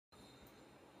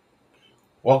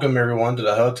Welcome everyone to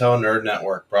the Hotel Nerd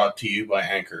Network, brought to you by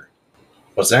Anchor.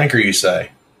 What's Anchor, you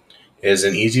say? It is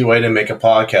an easy way to make a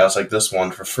podcast like this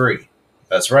one for free.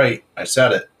 That's right, I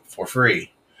said it, for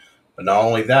free. But not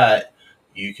only that,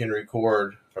 you can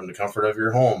record from the comfort of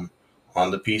your home,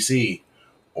 on the PC,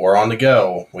 or on the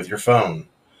go with your phone.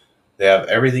 They have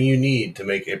everything you need to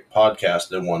make a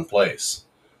podcast in one place.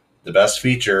 The best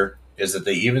feature is that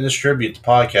they even distribute the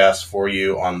podcast for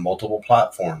you on multiple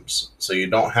platforms, so you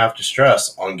don't have to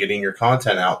stress on getting your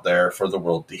content out there for the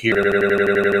world to hear. If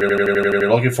you're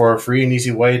looking for a free and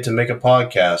easy way to make a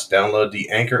podcast, download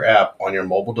the Anchor app on your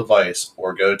mobile device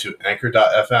or go to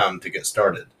anchor.fm to get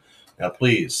started. Now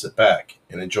please sit back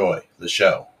and enjoy the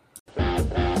show.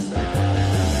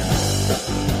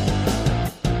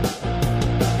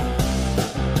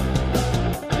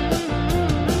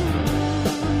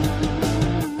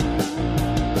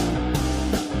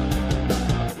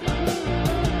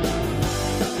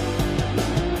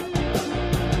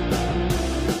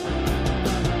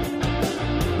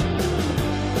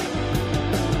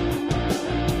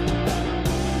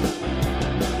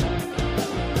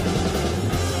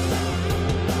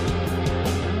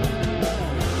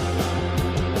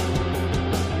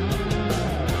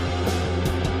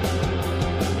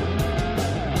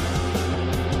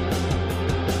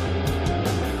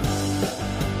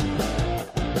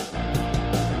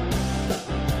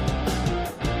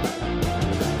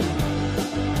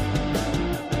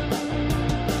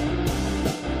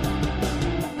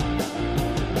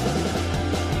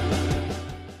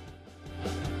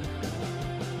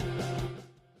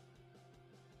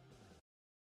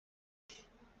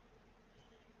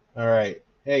 All right.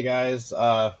 Hey guys,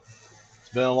 it's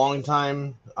been a long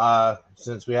time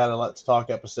since we had a Let's Talk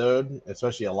episode,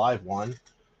 especially a live one.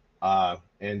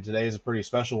 And today is a pretty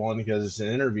special one because it's an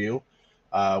interview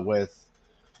with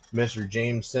Mr.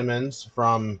 James Simmons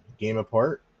from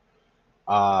GameApart.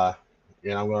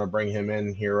 And I'm going to bring him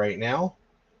in here right now.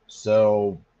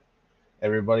 So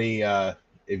everybody, if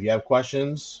you have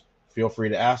questions, feel free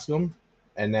to ask them.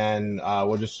 And then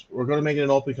we're going to make it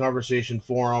an open conversation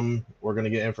for him. We're going to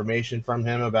get information from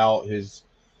him about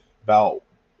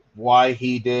why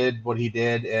he did what he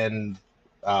did and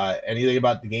anything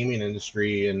about the gaming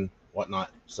industry and whatnot.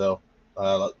 So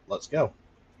let's go.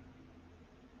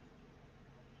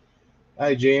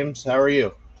 Hi, James. How are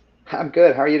you? I'm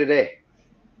good. How are you today?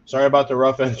 Sorry about the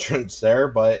rough entrance there,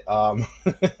 but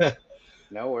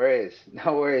No worries.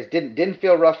 No worries. Didn't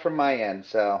feel rough from my end,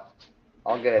 so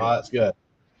all good. that's good.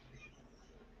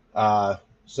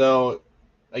 So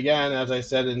again, as I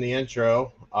said in the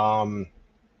intro,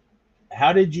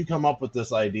 how did you come up with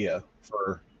this idea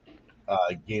for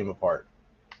GameApart?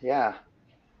 Yeah.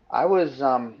 I was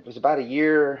it was about a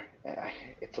year,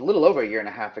 it's a little over a year and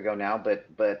a half ago now,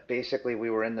 but basically we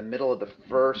were in the middle of the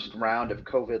first round of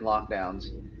COVID lockdowns,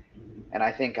 and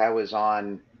I think I was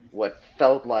on what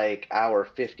felt like hour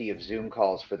 50 of Zoom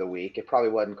calls for the week. It probably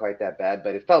wasn't quite that bad,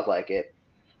 but it felt like it.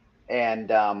 And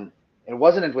it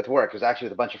wasn't with work. It was actually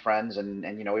with a bunch of friends, and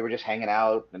we were just hanging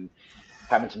out and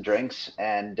having some drinks,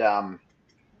 and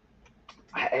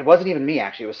it wasn't even me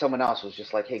actually. It was someone else. It was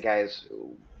just like, hey guys,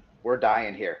 we're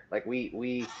dying here. Like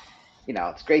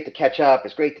it's great to catch up.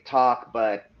 It's great to talk,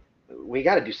 but we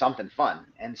got to do something fun.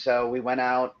 And so we went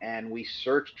out and we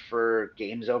searched for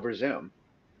games over Zoom.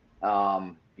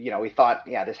 We thought,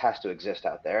 yeah, this has to exist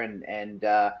out there. And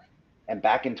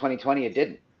back in 2020, it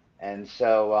didn't. And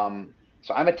so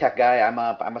I'm a tech guy. I'm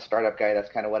a startup guy. That's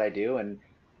kind of what I do. And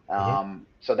Mm-hmm.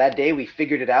 so that day we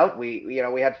figured it out. We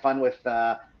had fun with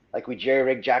like we jerry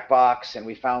rigged Jackbox and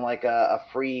we found like a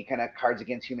free kind of Cards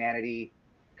Against Humanity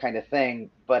kind of thing.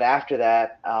 But after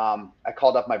that, I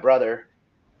called up my brother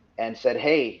and said,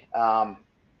 hey, I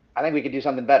think we could do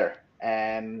something better.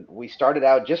 And we started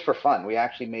out just for fun. We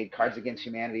actually made Cards Against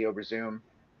Humanity over Zoom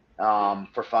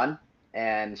for fun,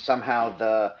 and somehow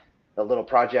the little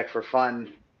project for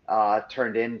fun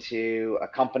turned into a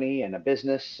company and a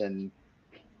business and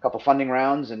a couple funding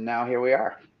rounds, and now here we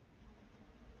are.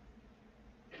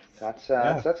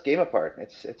 Yeah, That's Game Apart.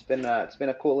 It's been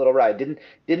a cool little ride.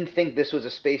 Didn't think this was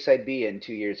a space I'd be in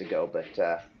 2 years ago, but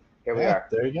here we yeah. are.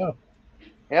 There you go.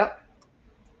 Yep.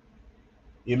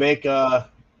 You make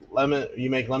You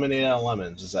make lemonade out of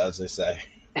lemons, as they say.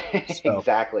 So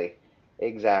Exactly.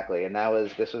 Exactly. And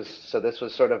this was sort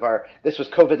of this was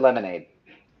COVID lemonade.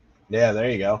 yeah, there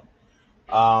you go.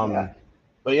 Yeah. Um,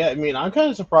 but yeah, I mean, I'm kind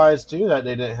of surprised too that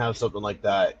they didn't have something like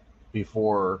that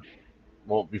before.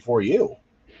 Well, before you,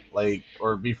 like,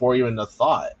 or before even the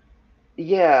thought.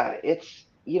 Yeah, it's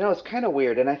kind of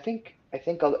weird, and I think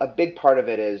a big part of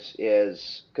it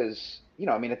is because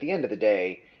I mean, at the end of the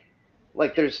day,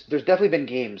 like there's definitely been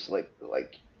games like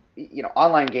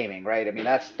online gaming, right? I mean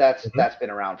Mhm. that's been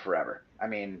around forever. I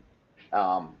mean,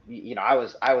 I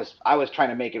was trying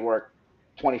to make it work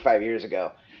 25 years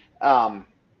ago. Um,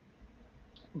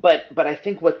 but I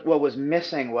think what was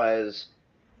missing was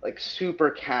like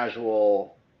super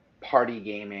casual party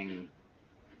gaming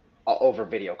over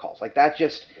video calls. Like that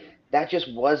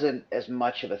just wasn't as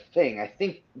much of a thing. I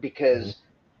think Mhm. because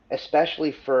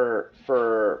especially for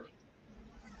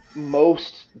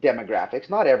most demographics,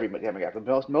 not every demographic,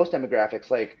 but most demographics,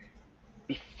 like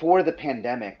before the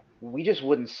pandemic, we just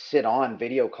wouldn't sit on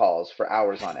video calls for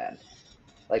hours on end.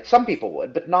 Like some people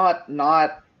would, but not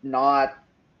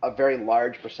a very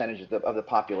large percentage of the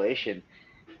population.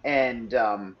 And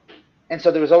and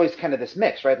so there was always kind of this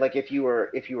mix, right? Like if you were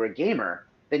a gamer,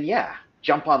 then yeah,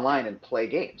 jump online and play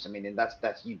games. I mean, and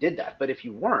that's you did that. But if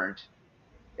you weren't,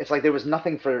 it's like there was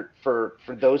nothing for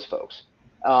those folks.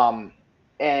 Um,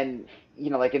 and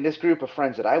like in this group of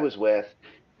friends that I was with,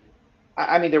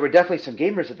 I mean, there were definitely some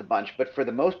gamers at the bunch, but for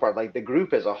the most part, like the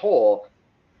group as a whole,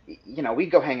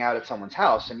 we'd go hang out at someone's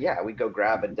house, and yeah, we'd go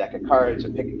grab a deck of cards or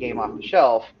pick a game off the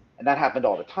shelf, and that happened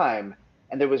all the time.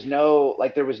 And there was no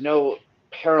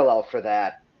parallel for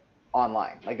that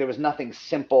online. Like there was nothing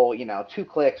simple, 2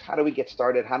 clicks. How do we get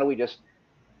started? How do we just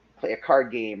play a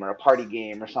card game or a party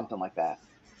game or something like that?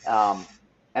 Um,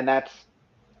 and that's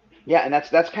yeah, and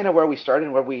that's kind of where we started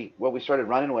and where we started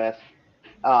running with.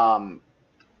 Um,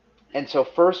 and so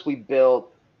first we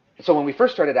built. So when we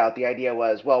first started out, the idea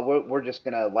was, well, we're just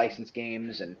gonna license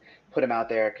games and put them out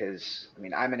there because I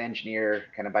mean I'm an engineer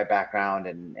kind of by background,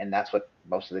 and that's what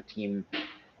most of the team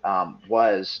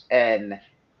was. And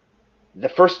the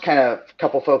first kind of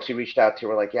couple folks we reached out to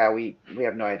were like, yeah, we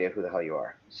have no idea who the hell you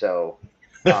are. So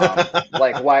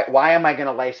like why am I going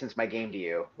to license my game to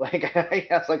you? Like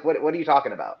it's like what are you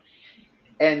talking about?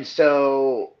 And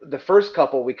so the first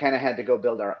couple we kind of had to go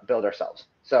build ourselves.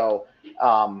 So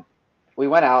um, we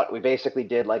went out, we basically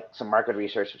did like some market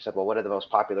research. We said, well, what are the most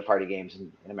popular party games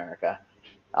in America?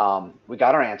 We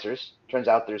got our answers. Turns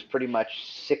out there's pretty much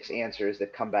 6 answers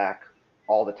that come back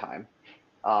all the time.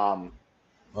 Um,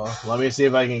 Well, let me see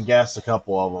if I can guess a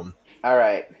couple of them. all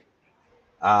right.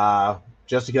 Uh,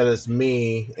 just because it's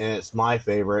me and it's my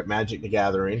favorite, Magic the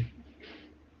Gathering,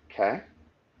 Okay.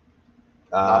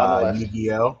 Not on the list.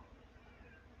 Yu-Gi-Oh.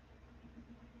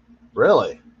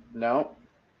 Really? No.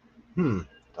 Hmm.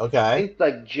 I Okay. think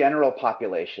like general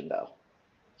population though.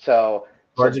 So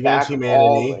Cards Against back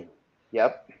all the Humanity, way.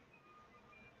 Yep.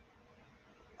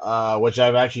 which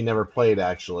I've actually never played.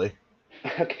 Actually,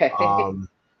 Okay. um,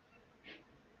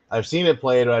 I've seen it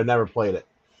played, but I've never played it.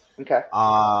 Okay.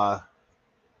 Uh,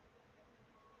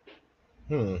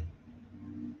 hmm.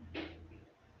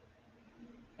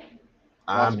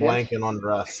 Want I'm some hints? blanking on the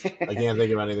rest. I can't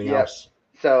think of anything Yep. else.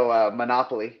 So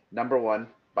Monopoly, number one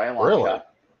by a long Really? shot.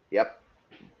 Yep.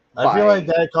 I feel like By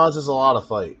that causes a lot of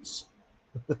fights.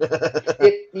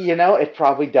 it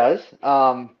probably does.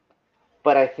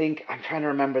 But I think I'm trying to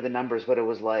remember the numbers, but it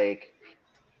was like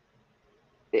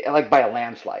by a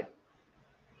landslide.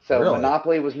 So Really?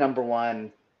 Monopoly was number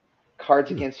one. Cards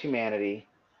Hmm. Against Humanity.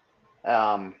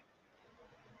 Um,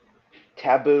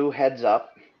 Taboo, Heads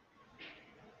Up.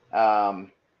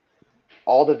 Um,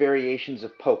 all the variations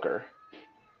of poker.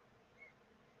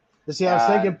 See, I was Uh,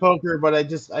 thinking poker, but I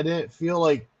didn't feel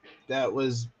like that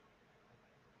was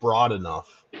broad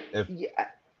enough. If yeah,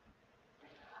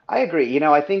 I agree.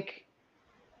 I think,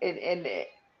 and and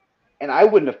and I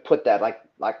wouldn't have put that like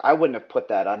I wouldn't have put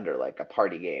that under like a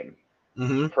party game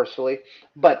hmm personally.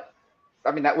 But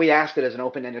I mean that we asked it as an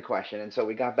open-ended question, and so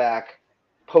we got back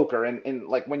poker, and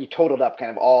like when you totaled up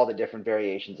kind of all the different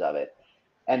variations of it,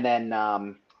 and then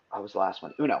I was the last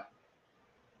one, Uno.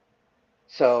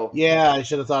 So yeah, I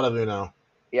should have thought of Uno.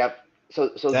 yep. So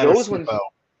That or those ones, Supo.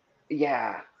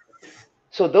 yeah.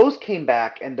 So those came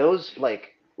back, and those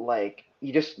like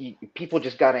people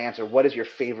just got to answer what is your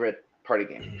favorite party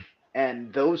game,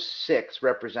 and those 6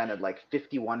 represented like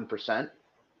 51%.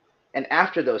 And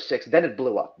after those 6, then it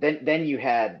blew up. Then you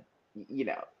had you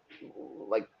know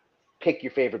like pick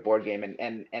your favorite board game,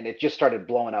 and it just started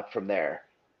blowing up from there.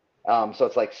 So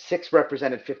it's like 6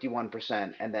 represented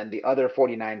 51%, and then the other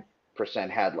 49%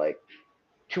 had like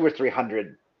 2 or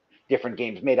 300 different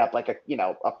games made up like a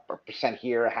percent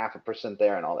here, a half a percent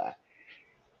there, and all that.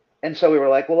 And so we were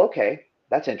like, well, okay,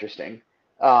 that's interesting.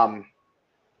 Um,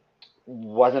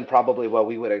 wasn't probably what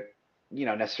we would have,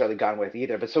 necessarily gone with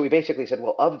either. But so we basically said,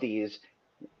 well, of these,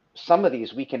 some of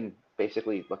these we can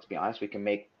basically, let's be honest, we can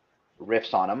make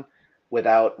riffs on them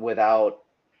without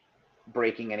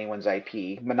breaking anyone's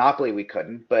IP. Monopoly we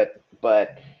couldn't, but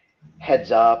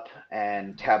Heads Up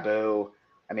and Taboo.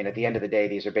 I mean, at the end of the day,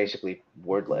 these are basically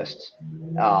word lists.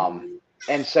 Um,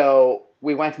 and so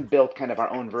we went and built kind of our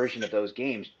own version of those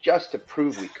games just to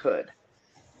prove we could.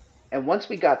 And once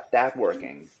we got that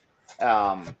working,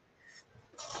 um,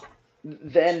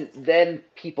 then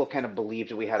people kind of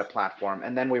believed we had a platform,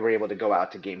 and then we were able to go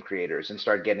out to game creators and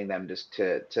start getting them just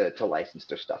to license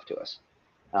their stuff to us.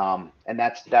 And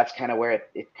that's kind of where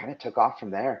it kind of took off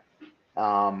from there.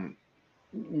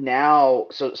 Now,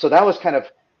 so that was kind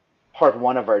of part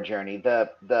one of our journey.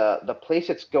 The place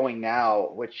it's going now,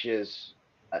 which is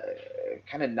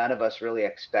kind of none of us really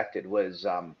expected, was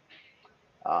um,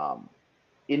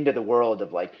 into the world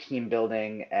of like team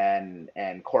building and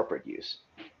corporate use.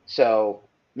 So,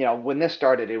 when this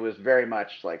started, it was very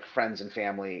much like friends and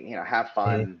family, have Mhm.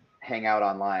 fun, hang out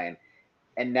online.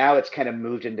 And now it's kind of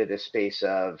moved into this space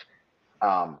of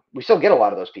we still get a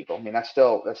lot of those people. I mean, that's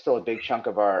still a big chunk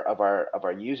of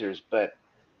our users, but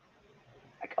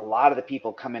like a lot of the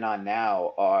people coming on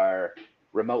now are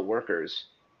remote workers,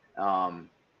 um,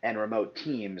 and remote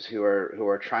teams who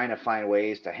are trying to find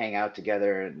ways to hang out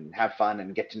together and have fun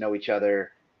and get to know each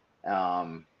other,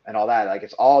 and all that. Like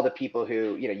it's all the people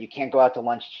who you can't go out to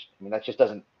lunch. I mean, that's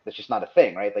just not a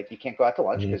thing, right? Like you can't go out to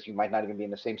lunch Mhm. because you might not even be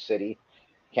in the same city.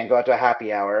 Can't go out to a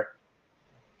happy hour.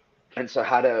 And so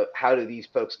how do these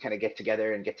folks kind of get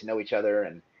together and get to know each other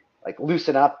and like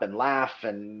loosen up and laugh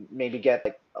and maybe get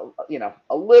like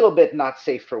a little bit not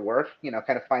safe for work,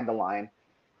 kind of find the line,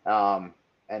 um,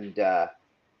 and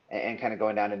kind of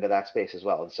going down into that space as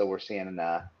well. And so we're seeing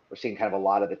kind of a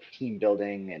lot of the team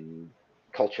building and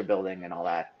culture building and all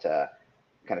that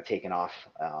kind of taken off,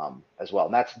 as well.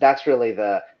 And that's really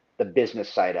the business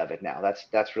side of it now.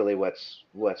 That's really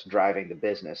what's driving the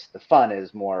business. The fun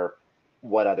is more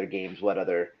what other games, what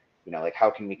other like how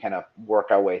can we kind of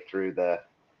work our way through the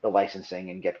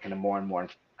licensing and get kind of more and more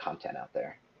content out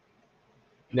there.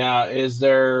 Now, is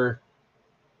there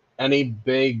any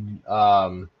big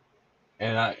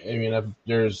and I mean, if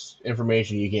there's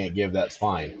information you can't give, that's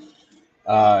fine.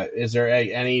 Is there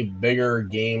any bigger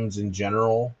games in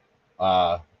general,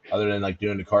 uh, other than like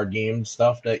doing the card game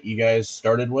stuff that you guys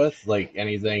started with? Like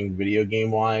anything video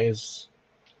game wise?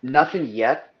 Nothing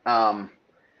yet.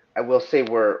 I will say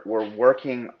we're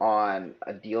working on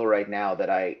a deal right now that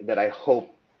I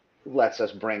hope lets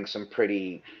us bring some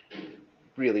pretty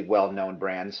really well known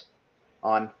brands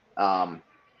on.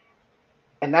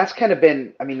 And that's kind of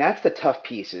been, I mean, that's the tough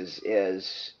piece is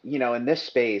in this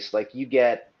space, like you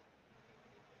get,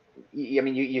 I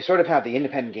mean, you sort of have the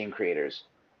independent game creators,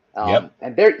 Yep.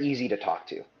 and they're easy to talk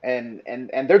to, and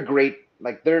they're great.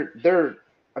 Like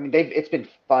I mean, it's been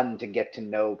fun to get to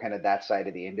know kind of that side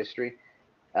of the industry,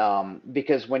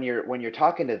 because when you're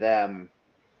talking to them,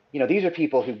 these are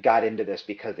people who got into this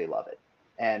because they love it,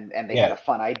 and they had Yeah. a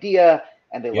fun idea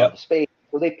and they love Yep. the space,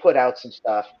 so they put out some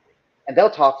stuff, and they'll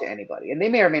talk to anybody, and they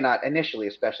may or may not initially,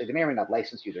 especially they may or may not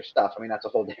license you their stuff. I mean, that's a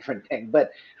whole different thing,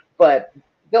 but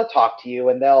they'll talk to you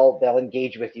and they'll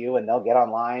engage with you and they'll get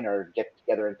online or get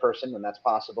together in person when that's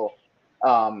possible.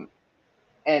 Um,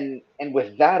 and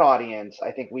with that audience,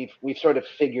 I think we've sort of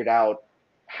figured out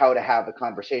how to have the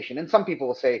conversation. And some people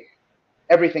will say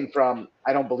everything from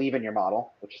 "I don't believe in your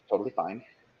model," which is totally fine,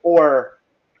 or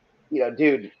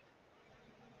dude,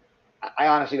 I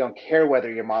honestly don't care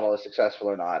whether your model is successful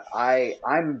or not.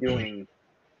 I'm doing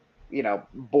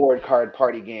board card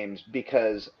party games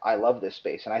because I love this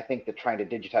space, and I think that trying to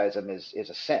digitize them is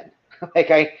a sin. Like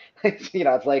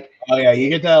it's like Oh yeah, you it,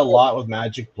 get that a lot with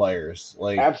Magic players.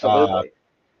 absolutely.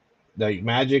 Like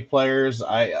Magic players,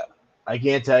 I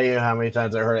can't tell you how many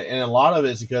times I heard it, and a lot of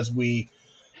it's because we,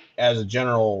 as a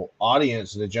general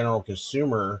audience and a general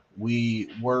consumer, we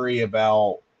worry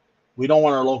about we don't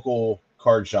want our local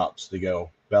card shops to go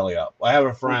belly up. I have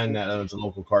a friend Hmm. that owns a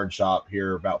local card shop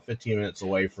here about 15 minutes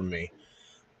away from me.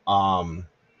 Um,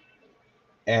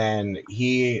 and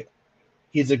he's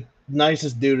the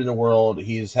nicest dude in the world.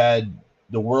 He's had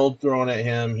the world thrown at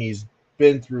him. He's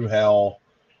been through hell,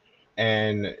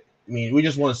 and I mean, we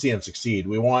just want to see him succeed.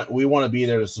 We want to be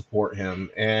there to support him,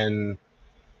 and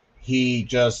he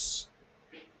just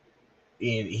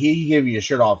he give you a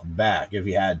shirt off the back if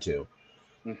he had to.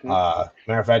 Hmm.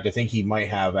 Matter of fact, I think he might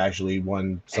have actually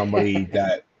when somebody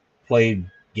that played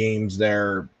games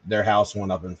their house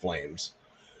went up in flames.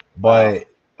 Wow.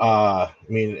 But I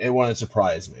mean, it wouldn't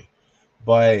surprise me.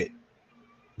 But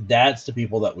that's the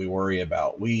people that we worry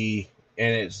about. And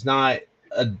it's not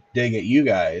a dig at you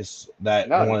guys that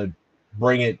No, no. want to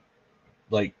bring it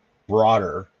like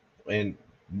broader, and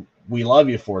we love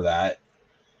you for that.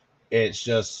 It's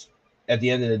just at the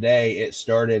end of the day, it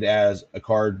started as a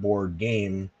cardboard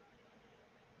game,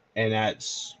 and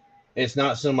it's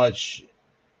not so much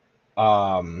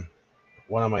um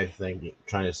what am I thinking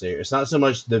trying to say? It's not so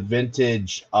much the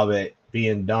vintage of it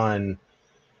being done.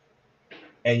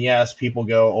 And yes, people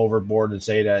go overboard and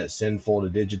say that it's sinful to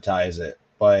digitize it,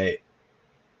 but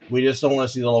we just don't want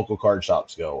to see the local card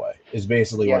shops go away. Is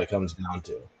basically what Yeah, it comes down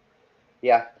to.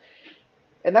 yeah,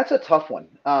 and that's a tough one.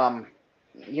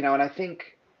 And I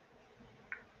think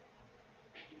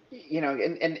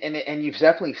and you've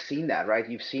definitely seen that, right?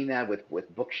 You've seen that with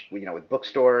with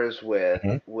bookstores,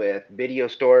 Mhm. with video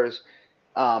stores.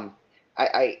 Um, I,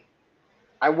 I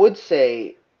I would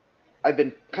say I've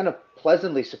been kind of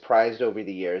pleasantly surprised over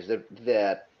the years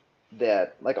that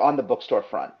like on the bookstore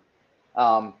front,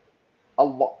 um, a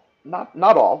lot,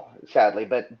 not all, sadly,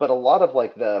 but a lot of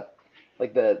like the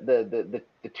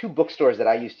two bookstores that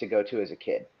I used to go to as a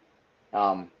kid,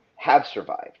 have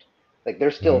survived. Like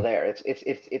they're still Mhm. there.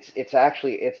 It's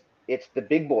actually it's the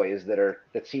big boys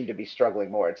that seem to be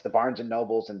struggling more. It's the Barnes and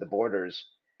Nobles and the Borders,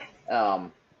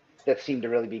 um, that seem to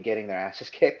really be getting their asses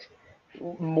kicked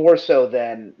more so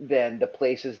than the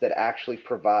places that actually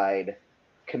provide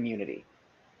community.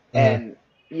 Mhm. And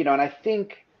and I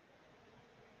think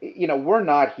we're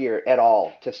not here at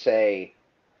all to say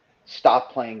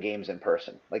stop playing games in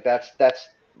person. Like that's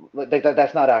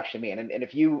not actually me. And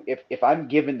if I'm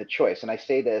given the choice, and I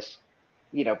say this,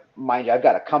 mind you, I've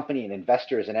got a company and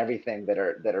investors and everything that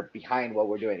are behind what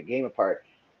we're doing at GameApart.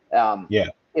 Um, Yeah.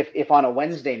 if on a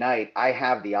Wednesday night I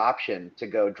have the option to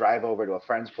go drive over to a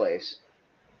friend's place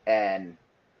and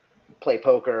play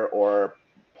poker or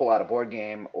pull out a board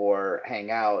game or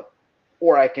hang out,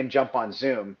 or I can jump on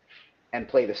Zoom and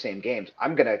play the same games,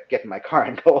 I'm gonna get in my car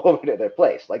and go over to their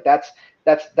place. Like that's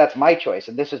my choice,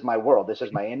 and this is my world, this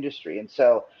is my industry, and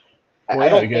so Well, I yeah,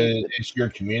 don't think because that it's your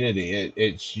community.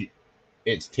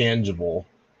 It's tangible.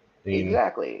 I mean,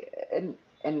 exactly,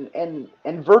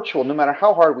 and virtual, no matter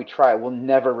how hard we try, will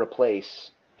never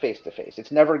replace face to face.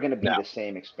 It's never going to no. be the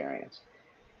same experience.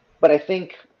 But I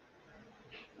think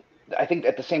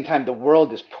at the same time, the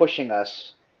world is pushing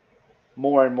us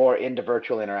more and more into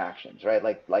virtual interactions, right?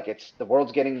 Like it's the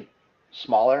world's getting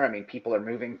smaller. I mean, people are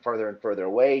moving further and further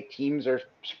away. Teams are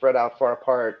spread out far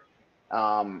apart.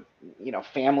 Um,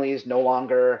 families no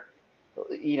longer,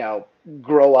 you know,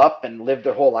 grow up and live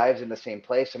their whole lives in the same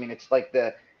place. I mean,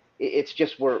 it's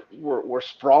just we're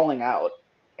sprawling out,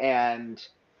 and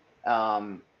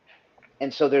um,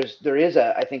 and so there is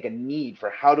I think a need for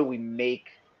how do we make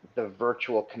the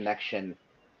virtual connection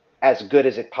as good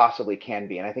as it possibly can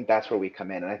be. And I think that's where we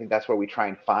come in. And I think that's where we try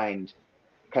and find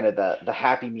kind of the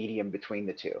happy medium between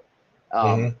the two.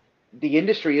 Hmm. The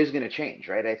industry is going to change,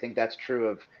 right? I think that's true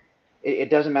of it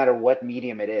doesn't matter what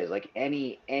medium it is, like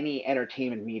any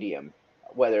entertainment medium,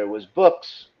 whether it was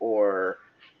books or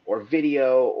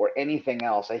video or anything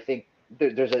else. I think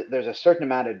there's a certain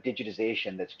amount of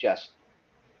digitization that's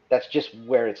just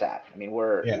where it's at. I mean,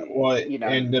 we're Yeah. Well, you know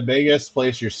and the biggest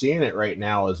place you're seeing it right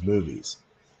now is movies.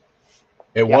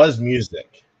 It yeah. was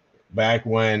music back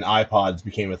when iPods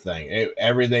became a thing.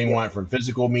 Everything Yep. went from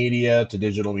physical media to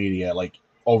digital media like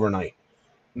overnight.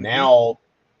 Hmm. Now,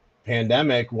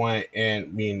 pandemic went, and I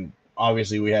mean,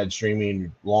 obviously we had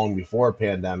streaming long before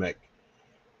pandemic,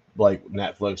 like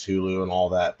Netflix, Hulu, and all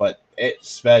that, but it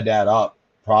sped that up.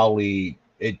 It probably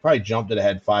jumped it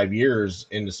ahead 5 years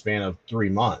in the span of 3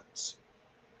 months.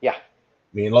 Yeah.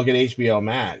 I mean, look at HBO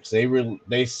Max.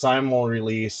 They simul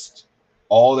released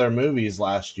all their movies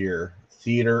last year,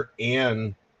 theater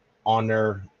and on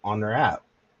their app.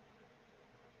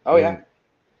 I Oh yeah. mean,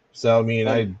 so I mean, And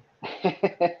I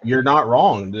you're not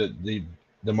wrong.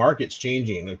 The market's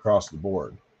changing across the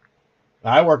board.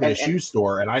 I work at a and shoe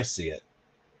store and I see it.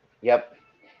 yep.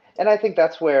 And I think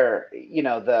that's where,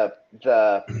 the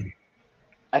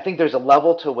I think there's a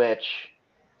level to which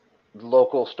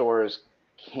local stores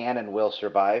can and will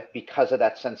survive because of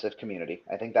that sense of community.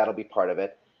 I think that'll be part of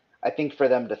it. I think for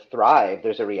them to thrive,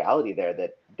 there's a reality there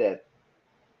that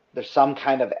there's some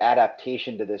kind of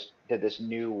adaptation to this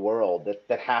new world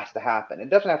that has to happen. It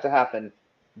doesn't have to happen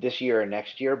this year or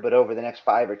next year, but over the next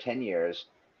 5 or 10 years,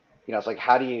 it's like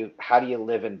how do you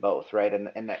live in both, right?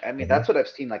 And I mean Hmm. that's what I've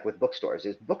seen like with bookstores.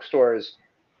 Is bookstores,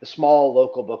 the small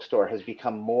local bookstore has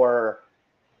become more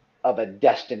of a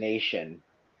destination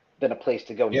than a place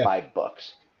to go and Yeah. buy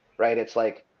books, right? It's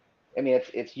like, I mean,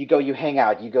 it's you go, you hang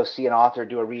out, you go see an author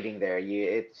do a reading there.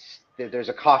 There's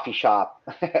a coffee shop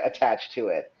attached to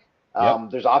it. Yep.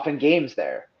 There's often games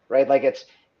there, right? Like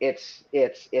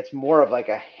it's more of like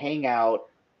a hangout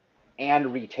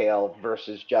and retail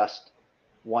versus just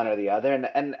one or the other.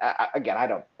 And again, I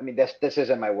don't. I mean, this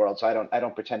isn't my world, so I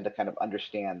don't pretend to kind of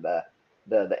understand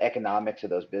the economics of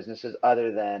those businesses,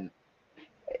 other than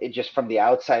it just from the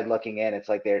outside looking in, it's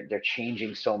like they're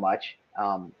changing so much.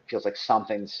 Feels like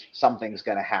something's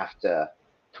going to have to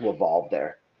evolve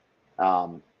there.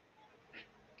 Um,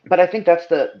 but I think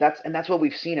that's what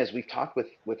we've seen as we've talked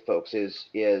with folks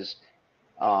is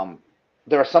um,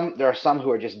 there are some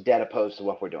who are just dead opposed to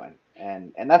what we're doing,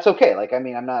 and that's okay. Like, I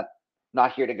mean, I'm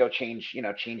not here to go change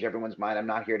everyone's mind. I'm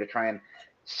not here to try and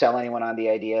sell anyone on the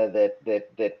idea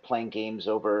that playing games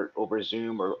over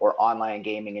Zoom or online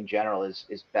gaming in general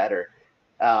is better.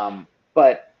 Um,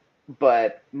 but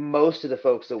but most of the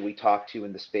folks that we talk to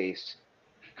in the space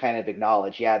kind of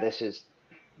acknowledge, yeah, this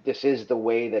is the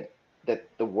way that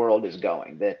the world is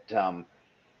going. That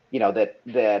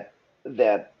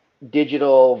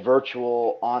digital,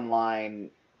 virtual, online,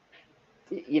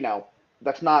 you know,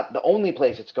 that's not the only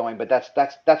place it's going, but that's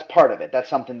part of it. That's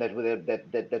something that's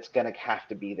going to have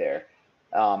to be there,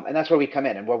 and that's where we come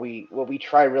in. And what we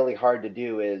try really hard to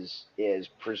do is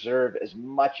preserve as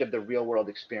much of the real world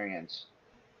experience,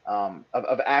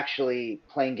 of actually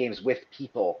playing games with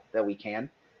people that we can.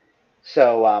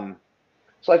 So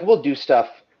like we'll do stuff,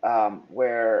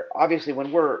 where obviously when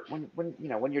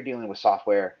you're dealing with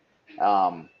software,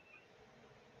 um,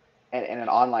 and an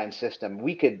online system,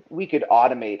 we could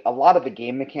automate a lot of the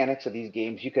game mechanics of these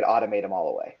games. You could automate them all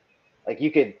away. Like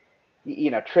you could,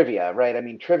 trivia, right? I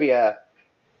mean, trivia.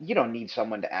 You don't need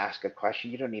someone to ask a question.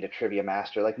 You don't need a trivia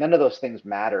master. Like none of those things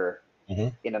matter Hmm.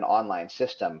 in an online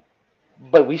system.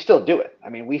 But we still do it. I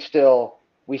mean, we still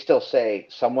say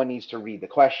someone needs to read the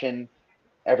question.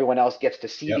 Everyone else gets to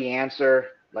see Yep. the answer,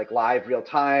 like live, real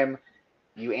time.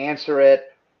 You answer it.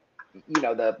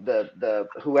 The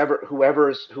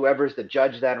whoever's the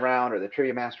judge that round, or the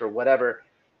trivia master, or whatever.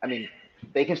 I mean,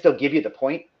 they can still give you the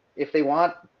point if they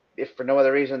want, if for no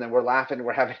other reason than we're laughing,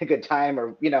 we're having a good time,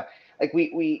 or like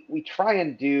we try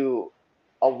and do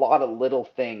a lot of little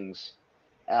things,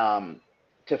 um,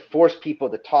 to force people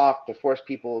to talk, to force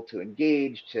people to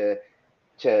engage, to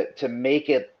make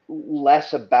it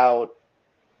less about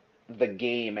the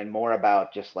game and more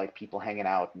about just like people hanging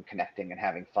out and connecting and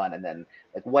having fun. And then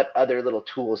like what other little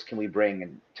tools can we bring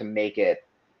and to make it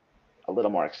a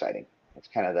little more exciting. That's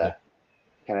Yeah.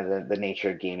 the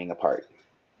nature of gaming apart.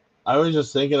 I was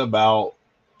just thinking about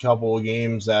a couple of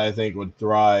games that I think would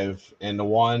thrive, and the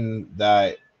one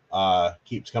that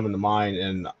keeps coming to mind,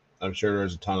 and I'm sure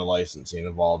there's a ton of licensing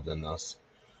involved in this,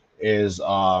 is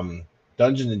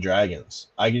Dungeons and Dragons.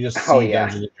 I can just Oh see yeah.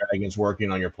 Dungeons and Dragons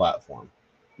working on your platform.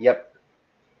 Yep.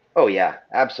 Oh yeah,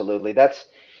 absolutely.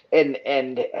 And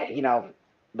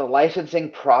the licensing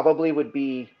probably would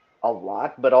be a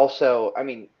lot, but also, I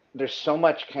mean, there's so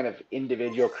much kind of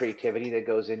individual creativity that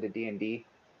goes into D&D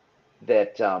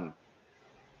that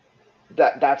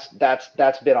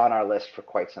that's been on our list for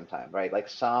quite some time, right? Like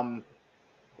some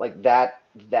like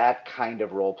that kind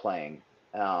of role playing.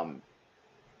 Um,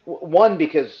 one,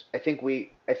 because I think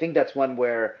that's one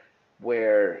where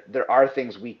there are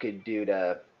things we could do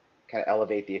to kind of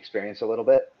elevate the experience a little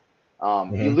bit. You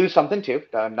Hmm. lose something too.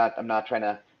 I'm not trying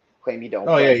to claim you don't,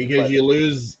 Oh yeah, because but you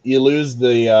lose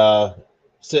the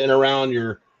sitting around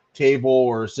your table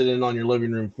or sitting on your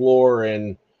living room floor,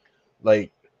 and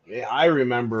like yeah, I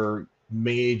remember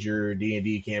major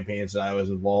D&D campaigns that I was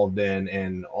involved in,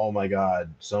 and oh my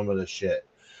god, some of the shit.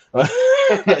 yeah,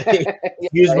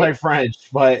 Excuse right. my French,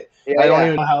 but Yeah, I don't yeah.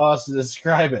 even know how else to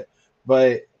describe it.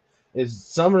 But it's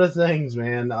some of the things,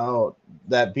 man,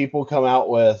 that people come out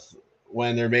with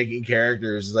when they're making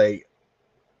characters. Like,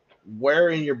 where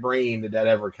in your brain did that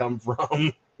ever come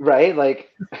from? Right.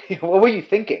 Like, what were you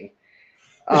thinking?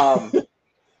 Um,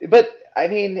 but I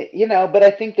mean, but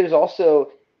I think there's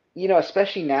also,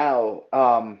 especially now,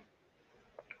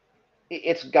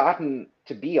 it's gotten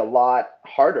to be a lot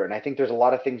harder, and I think there's a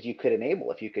lot of things you could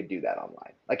enable if you could do that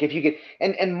online. Like if you could,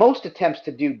 and most attempts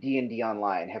to do D&D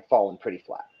online have fallen pretty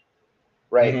flat,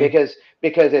 right? Hmm. Because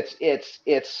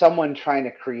it's someone trying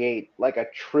to create like a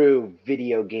true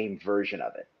video game version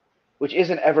of it, which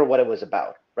isn't ever what it was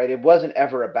about, right? It wasn't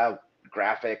ever about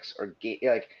graphics or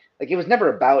like it was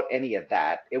never about any of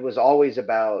that. It was always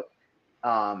about,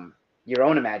 your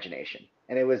own imagination,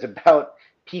 and it was about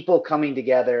people coming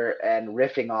together and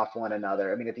riffing off one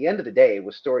another. I mean, at the end of the day, it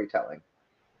was storytelling,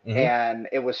 Hmm. and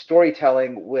it was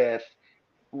storytelling with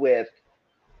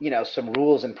some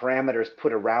rules and parameters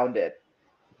put around it,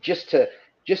 just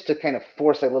to kind of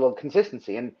force a little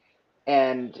consistency. And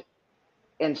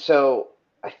and so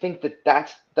I think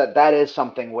that is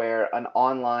something where an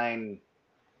online,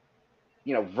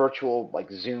 virtual,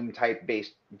 like Zoom type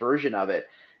based version of it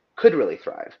could really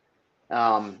thrive,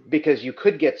 because you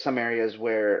could get some areas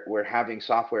where having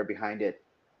software behind it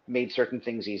made certain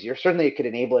things easier. Certainly, it could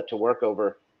enable it to work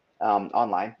over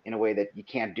online in a way that you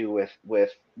can't do with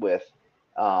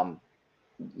um,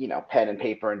 pen and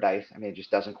paper and dice. I mean, it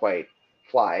just doesn't quite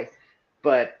fly.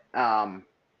 But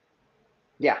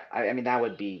yeah, I mean that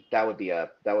would be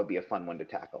a fun one to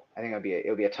tackle. I think it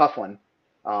would be a tough one,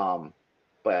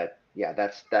 but yeah,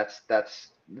 that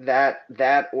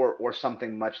or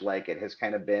something much like it has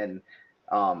kind of been.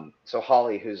 So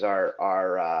Holly, who's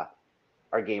our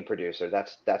game producer,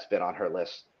 that's been on her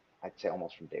list. I'd say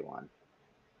almost from day one.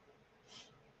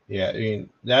 Yeah, I mean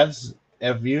that's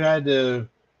if you had to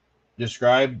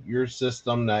describe your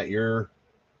system that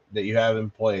you have in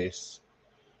place,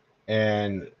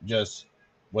 and just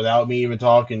without me even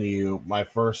talking to you, my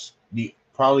first the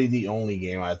probably the only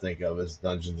game I think of is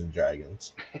Dungeons and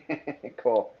Dragons.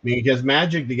 Cool. Because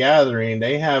Magic the Gathering,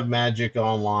 they have Magic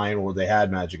Online, or they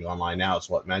had Magic Online. Now it's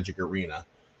what, Magic Arena.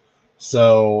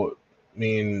 So, I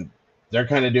mean, they're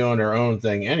kind of doing their own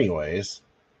thing, anyways.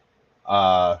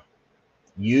 Uh,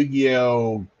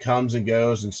 Yu-Gi-Oh comes and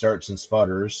goes and starts and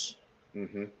sputters.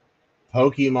 Hmm.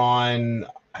 Pokemon,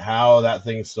 how that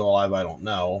thing's still alive, I don't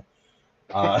know.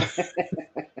 Uh,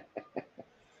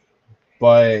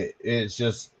 but it's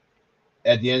just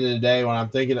at the end of the day, when I'm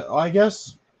thinking, oh, I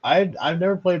guess I've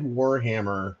never played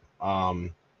Warhammer.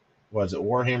 Was it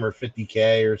Warhammer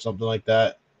 50K or something like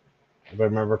that? If I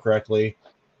remember correctly,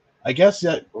 I guess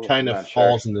that Oof, I'm kind of not sure.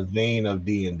 falls in the vein of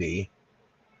D&D,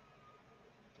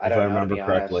 I if I don't know, to remember be honest.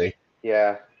 correctly.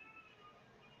 Yeah,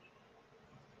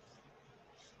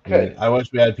 I mean, could. I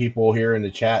wish we had people here in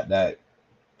the chat that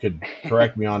could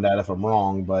correct me on that if I'm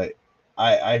wrong, but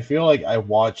I feel like I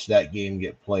watched that game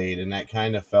get played, and that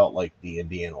kind of felt like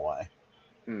D&D in a way.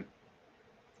 Hmm.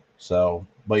 So,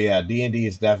 but yeah, D&D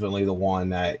is definitely the one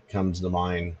that comes to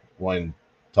mind when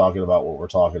talking about what we're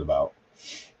talking about.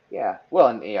 Yeah. Well,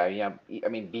 and yeah. I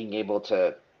mean, being able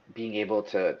to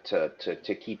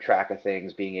keep track of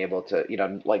things, being able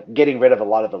to, like getting rid of a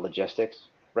lot of the logistics,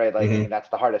 right? Like, I Hmm. mean, that's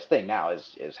the hardest thing now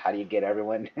is how do you get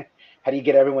everyone, how do you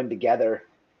get everyone together?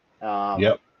 Um,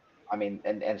 Yep. I mean,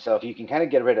 and so if you can kind of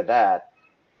get rid of that,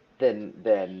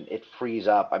 then it frees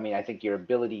up. I mean, I think your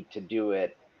ability to do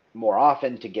it more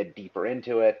often, to get deeper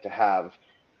into it, to have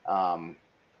um,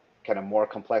 kind of more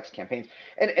complex campaigns,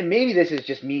 and maybe this is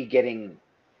just me getting.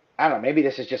 I don't know. Maybe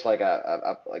this is just like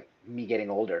like me getting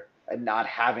older and not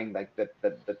having like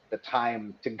the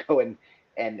time to go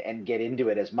and get into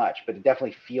it as much. But it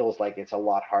definitely feels like it's a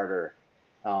lot harder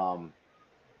um,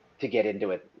 to get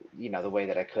into it. The way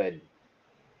that I could,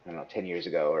 I don't know, 10 years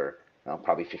ago or well,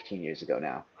 probably 15 years ago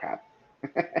now. Crap.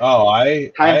 Oh,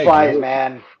 I Time flies, agree.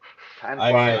 man. Time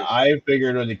I mean, flies. I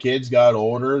figured when the kids got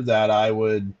older that I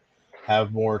would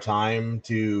have more time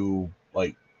to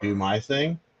like do my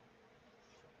thing.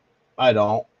 I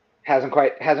don't. Hasn't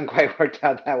quite worked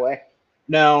out that way.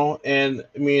 No, and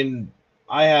I mean,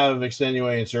 I have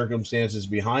extenuating circumstances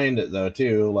behind it though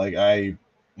too. Like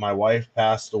my wife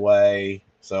passed away,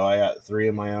 so I got three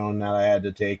of my own that I had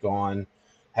to take on.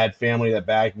 Had family that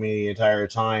backed me the entire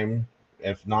time.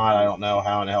 If not, I Hmm. don't know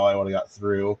how in hell I would have got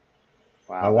through. My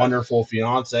Wow, wonderful that's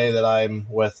fiance that I'm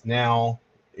with now,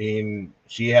 and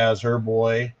she has her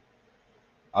boy.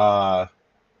 Uh,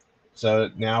 so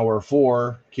now we're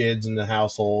four kids in the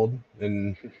household,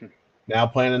 and now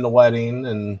planning the wedding,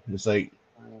 and it's like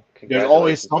there's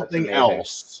always congratulations. That's something amazing.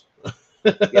 else.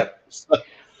 Yep. So,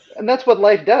 And that's what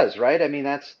life does, right? I mean,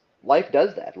 that's life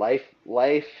does that. Life.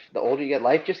 The older you get,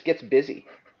 life just gets busy,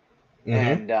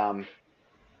 mm-hmm,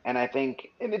 and I think,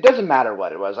 and it doesn't matter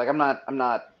what it was. Like, I'm not.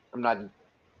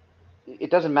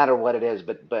 It doesn't matter what it is,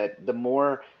 but the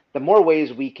more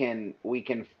ways we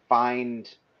can find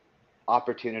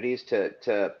opportunities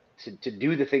to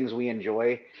do the things we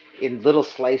enjoy in little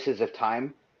slices of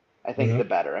time, I think mm-hmm, the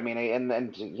better. I mean,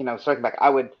 and circling back, I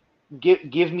would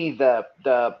give me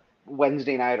the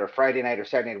Wednesday night or Friday night or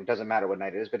Saturday night. It doesn't matter what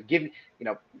night it is, but give me,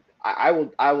 I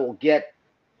will get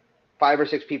 5 or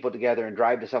 6 people together and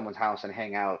drive to someone's house and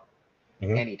hang out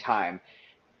mm-hmm. anytime.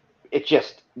 It's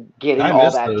just getting I all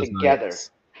miss that those together.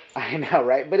 nights. I know,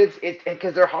 right? But it's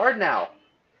because they're hard now.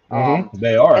 Um, Mm-hmm.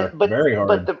 They and are but very but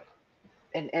hard. the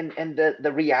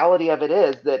reality of it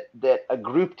is that a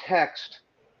group text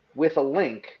with a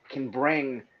link can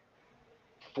bring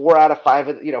 4 out of 5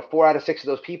 of 4 out of 6 of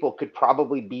those people could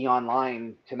probably be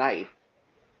online tonight.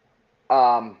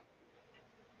 Um,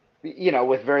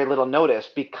 with very little notice,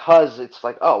 because it's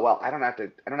like, oh well, I don't have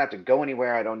to go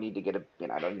anywhere. I don't need to get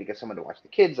I don't need to get someone to watch the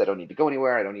kids. I don't need to go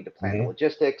anywhere. I don't need to plan the Mm-hmm.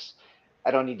 logistics.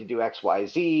 I don't need to do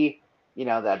XYZ.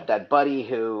 That buddy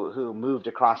who moved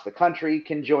across the country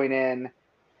can join in,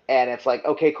 and it's like,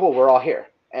 okay, cool, we're all here.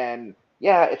 And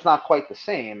yeah, it's not quite the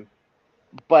same,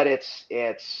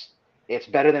 but it's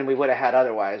better than we would have had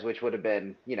otherwise, which would have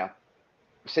been,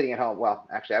 sitting at home. Well,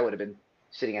 actually, I would have been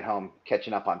sitting at home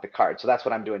catching up on Picard. So that's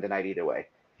what I'm doing tonight either way.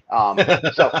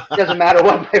 So it doesn't matter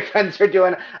what my friends are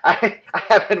doing. I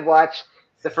haven't watched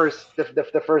the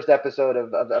first episode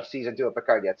of season 2 of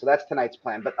Picard yet. So that's tonight's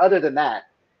plan. But other than that,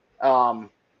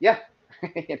 yeah,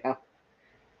 you know,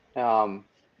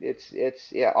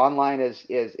 yeah, online is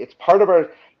it's part of our.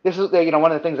 This is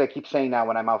one of the things I keep saying now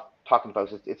when I'm out talking to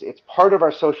folks. It's part of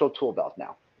our social tool belt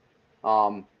now.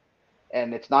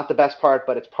 And it's not the best part,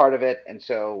 but it's part of it. And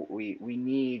so we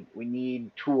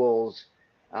need tools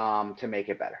to make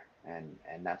it better. And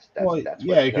Well, that's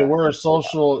what yeah, because we're a it's all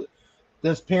about. social.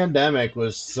 This pandemic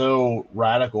was so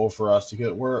radical for us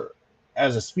because we're,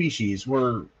 as a species,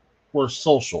 we're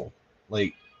social.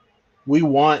 Like, we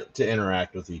want to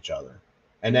interact with each other,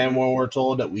 and then Mm-hmm. when we're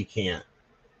told that we can't,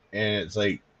 and it's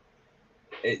like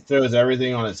it throws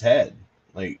everything on its head.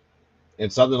 Like,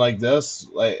 and something like this,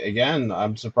 like, again,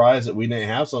 I'm surprised that we didn't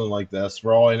have something like this.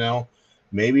 For all I know,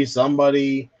 maybe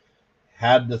somebody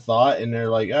had the thought and they're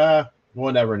like,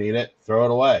 we'll never need it, throw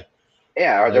it away.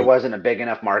 Yeah, or there Like, wasn't a big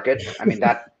enough market. I mean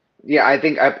yeah, I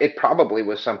think it probably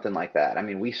was something like that. I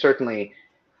mean, we certainly,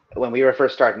 when we were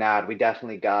first starting out, we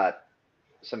definitely got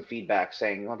some feedback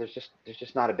saying, well, there's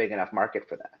just not a big enough market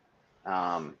for that.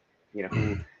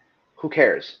 Who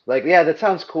cares? Like, yeah, that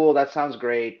sounds cool. That sounds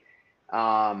great.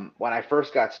 When I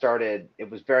first got started, it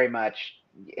was very much,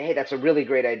 hey, that's a really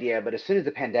great idea. But as soon as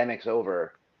the pandemic's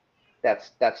over,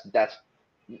 that's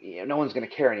no one's going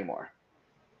to care anymore.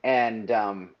 And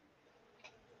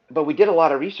but we did a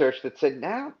lot of research that said,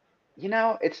 now,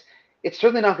 it's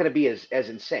certainly not going to be as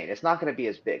insane. It's not going to be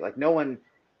as big. Like, no one's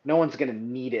going to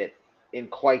need it in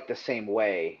quite the same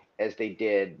way as they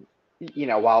did,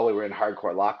 while we were in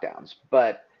hardcore lockdowns.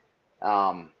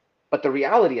 Um, but the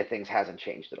reality of things hasn't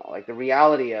changed at all. Like, the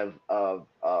reality of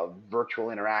virtual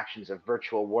interactions, of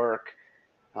virtual work,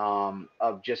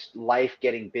 of just life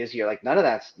getting busier. Like, none of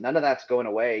that's going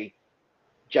away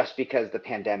just because the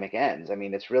pandemic ends. I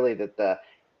mean, it's really that the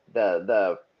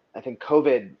I think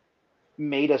COVID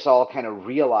made us all kind of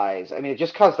realize. I mean, it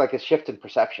just caused like a shift in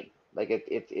perception. Like,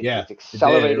 yeah, it's it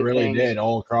did. It accelerated really things, did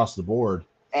all across the board.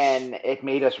 and it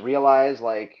made us realize,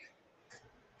 like,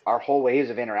 our whole ways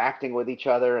of interacting with each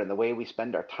other and the way we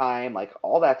spend our time, like,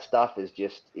 all that stuff is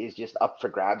just up for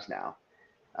grabs now.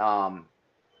 um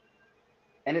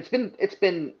and it's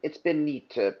been neat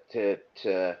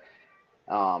to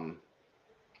um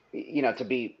to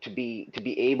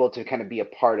be able to kind of be a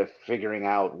part of figuring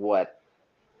out what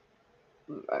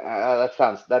that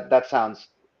sounds,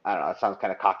 I don't know, it sounds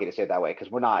kind of cocky to say it that way,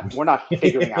 because we're not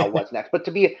figuring out what's next, but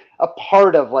to be a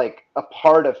part of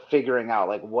figuring out,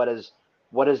 like, what is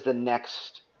the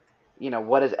next,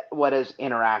 what does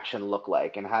interaction look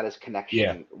like, and how does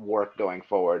Yeah, connection work going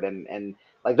forward, and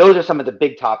like, those are some of the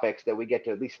big topics that we get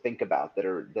to at least think about, that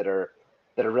are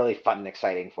really fun and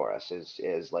exciting for us,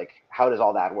 is like, how does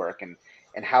all that work, and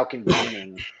how can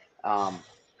gaming, um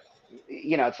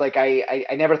it's like, I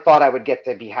never thought I would get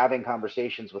to be having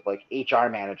conversations with, like, HR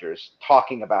managers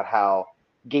talking about how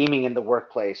gaming in the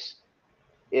workplace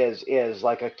is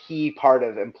like a key part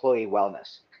of employee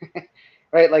wellness,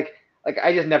 right? Like,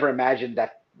 I just never imagined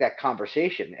that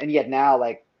conversation, and yet now,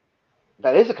 like,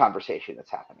 that is a conversation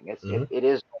that's happening. hmm It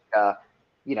is like,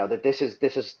 that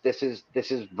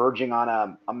this is verging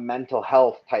on a mental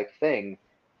health type thing,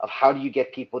 of how do you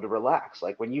get people to relax,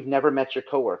 like, when you've never met your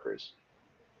coworkers,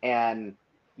 and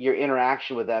your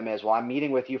interaction with them is, well, I'm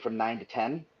meeting with you from 9 to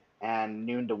 10 and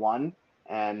noon to 1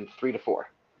 and 3 to 4.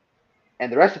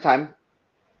 And the rest of the time,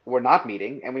 we're not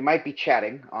meeting, and we might be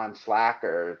chatting on Slack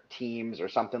or Teams or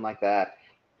something like that.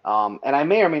 And I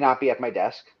may or may not be at my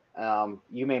desk.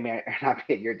 You may not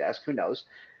be at your desk. Who knows?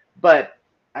 But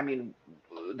I mean,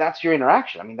 that's your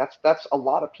interaction. I mean, that's a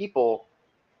lot of people.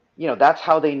 That's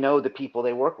how they know the people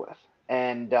they work with.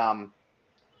 And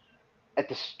at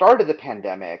the start of the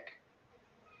pandemic,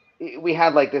 we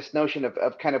had like this notion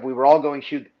of kind of, we were all going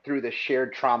through this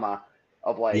shared trauma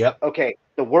of, like, yep, okay,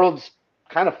 the world's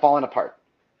kind of falling apart,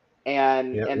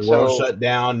 and yep. and The world so shut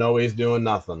down. Nobody's doing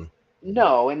nothing.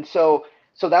 no, and so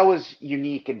that was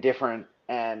unique and different,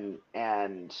 and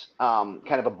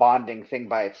kind of a bonding thing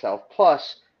by itself.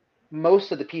 Plus,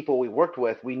 most of the people we worked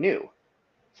with, we knew.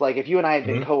 It's like, if you and I had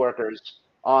been hmm coworkers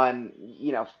on,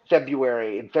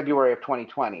 February of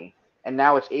 2020, and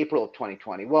now it's April of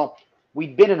 2020. Well,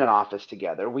 we'd been in an office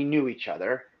together. We knew each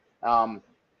other. Um,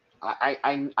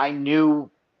 I knew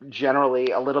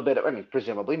generally a little bit. I mean,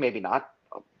 presumably, maybe not,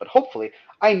 but hopefully,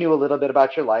 I knew a little bit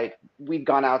about your life. We'd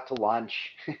gone out to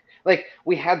lunch. Like,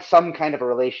 we had some kind of a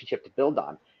relationship to build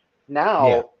on.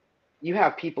 Yeah, Now, you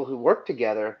have people who work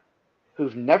together,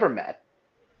 who've never met,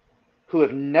 who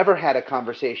have never had a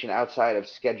conversation outside of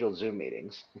scheduled Zoom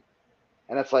meetings.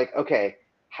 And it's like, okay,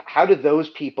 how do those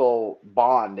people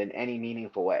bond in any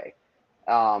meaningful way?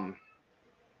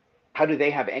 How do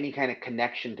they have any kind of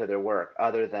connection to their work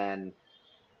other than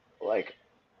like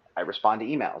I respond to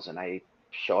emails and I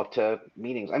show up to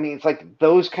meetings? I mean, it's like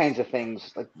those kinds of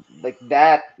things, like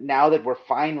that. Now that we're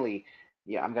finally,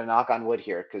 yeah, I'm gonna knock on wood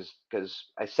here because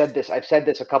I've said this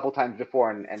a couple times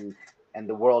before, and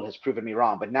the world has proven me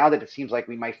wrong. But now that it seems like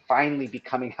we might finally be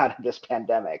coming out of this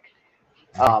pandemic,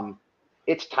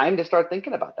 it's time to start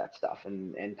thinking about that stuff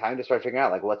and time to start figuring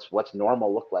out like what's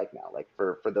normal look like now. Like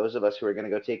for those of us who are going to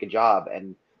go take a job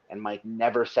and might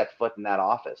never set foot in that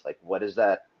office, like what is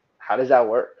that? How does that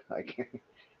work? Like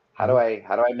how do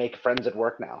I make friends at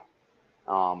work now?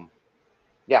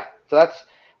 Yeah, so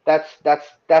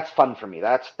that's fun for me.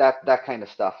 That's that kind of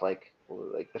stuff. Like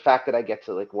the fact that I get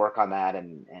to like work on that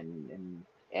and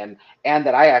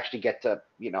that I actually get to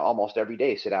almost every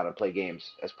day sit down and play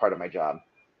games as part of my job.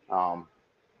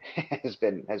 Has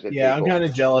been Yeah, pretty I'm cool. kind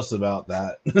of jealous about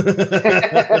that.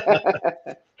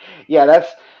 Yeah, that's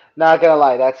not gonna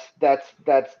lie.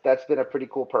 That's been a pretty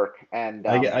cool perk, and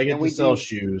I get and to we sell do,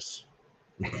 shoes.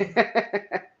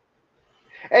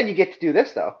 and you get to do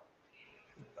this though.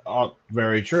 Oh,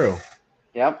 very true.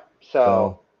 Yep.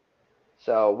 So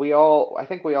So we all, I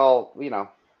think we all,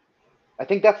 I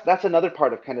think that's another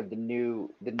part of kind of the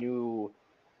new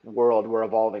world we're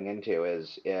evolving into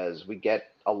is we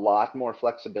get a lot more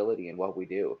flexibility in what we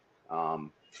do.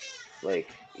 Um, like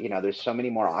there's so many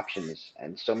more options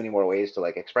and so many more ways to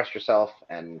like express yourself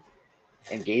and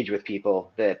engage with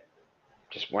people that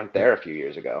just weren't there a few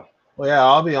years ago. well, yeah,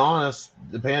 I'll be honest.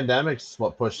 The pandemic's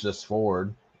what pushed this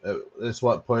forward. It's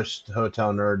what pushed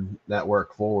Hotel Nerd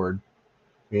Network forward.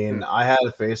 I mean, Hmm. I had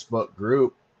a Facebook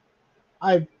group.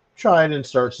 I tried in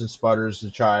starts and sputters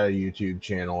to try a YouTube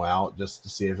channel out just to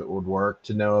see if it would work,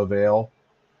 to no avail.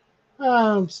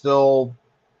 I'm still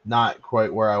not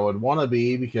quite where I would want to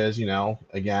be because,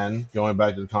 again, going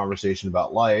back to the conversation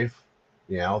about life,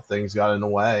 things got in the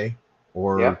way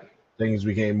or Yep. things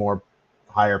became more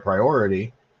higher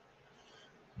priority.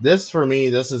 This for me,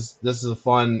 this is a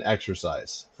fun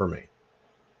exercise for me.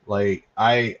 Like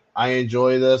I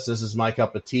enjoy this. This is my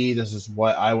cup of tea. This is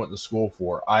what I went to school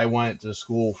for. I went to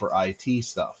school for IT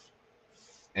stuff.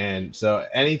 And so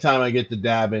anytime I get to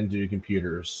dab into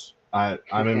computers, I'm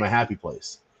in my happy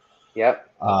place. Yep.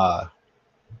 Uh,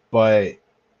 but I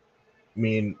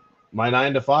mean, my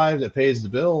 9 to 5 that pays the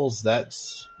bills,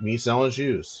 that's me selling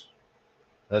shoes.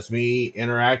 That's me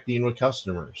interacting with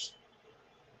customers.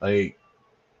 Like,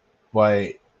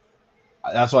 but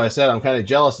that's why I said I'm kind of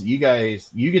jealous that you guys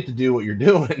you get to do what you're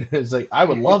doing. It's like I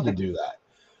would love to do that.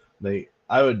 Like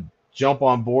I would jump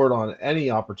on board on any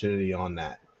opportunity on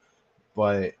that.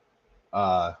 But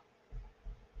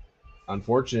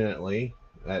unfortunately,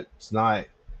 that's not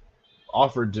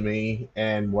offered to me.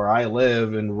 And where I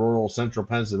live in rural central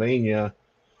Pennsylvania,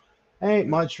 ain't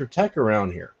much for tech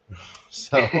around here.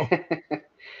 So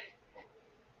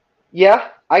Yeah,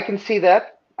 I can see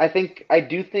that. I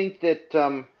do think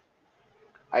that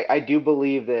I do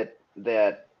believe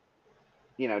that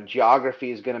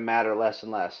geography is going to matter less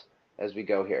and less as we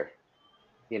go here.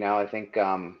 I think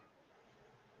oh,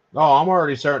 I'm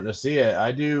already starting to see it. I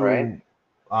right? do.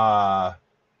 I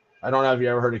don't know if you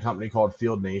ever heard of a company called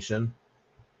Field Nation.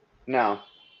 No.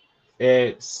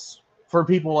 It's for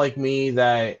people like me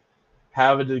that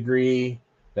have a degree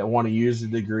that want to use the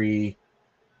degree,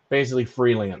 basically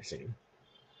freelancing.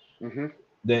 Mhm.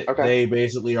 That Okay. they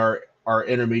basically are our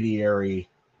intermediary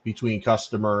between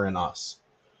customer and us,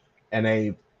 and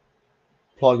they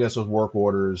plug us with work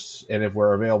orders, and if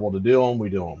we're available to do them, we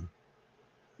do them.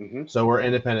 Mhm. So we're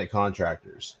independent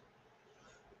contractors.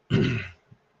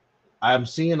 I'm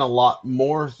seeing a lot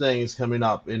more things coming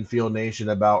up in Field Nation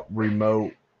about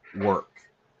remote work.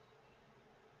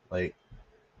 Like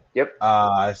Yep.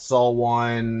 I saw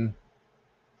one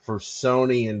for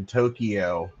Sony in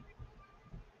Tokyo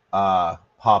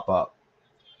pop up,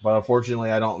 but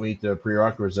unfortunately, I don't meet the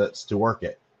prerequisites to work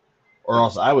it. Or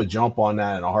else I would jump on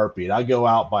that in a heartbeat. I'd go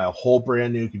out, buy a whole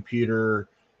brand new computer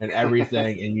and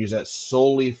everything, and use that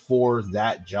solely for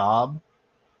that job.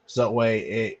 So that way,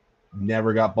 it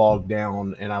never got bogged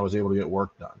down, and I was able to get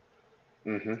work done.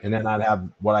 Mhm. And then I'd have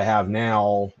what I have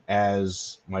now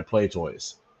as my play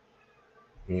toys.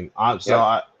 I mean,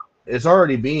 Yep. it's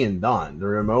already being done. The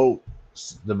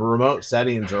remote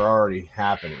settings are already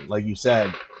happening. Like you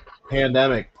said,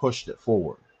 pandemic pushed it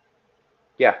forward.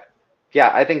 Yeah.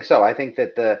 Yeah, I think so. I think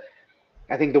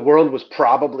the world was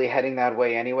probably heading that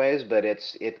way anyways, but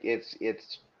it's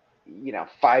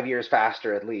 5 years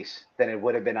faster at least than it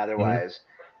would have been Mhm. otherwise.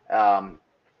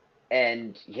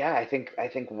 And yeah, I think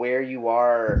where you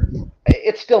are,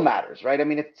 it still matters, right? I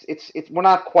mean, it's we're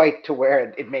not quite to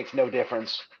where it makes no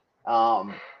difference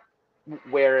um,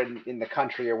 where in the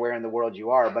country or where in the world you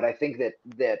are, but I think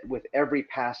that with every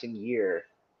passing year,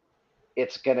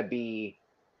 it's going to be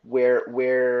where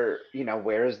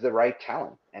is the right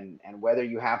talent, and whether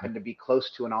you happen to be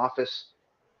close to an office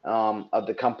of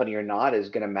the company or not is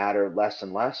going to matter less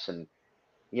and less, and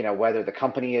whether the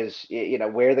company is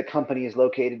where the company is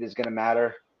located is going to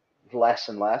matter less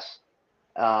and less.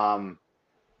 um,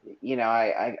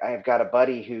 I've got a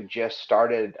buddy who just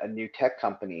started a new tech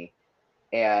company,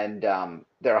 and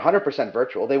they're 100%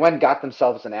 virtual. They went and got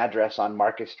themselves an address on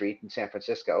Market Street in San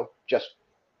Francisco just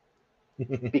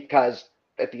because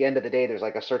at the end of the day there's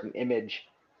like a certain image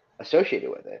associated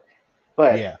with it.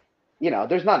 But Yeah.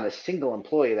 there's not a single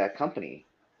employee of that company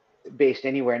based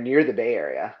anywhere near the Bay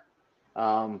Area.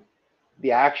 um,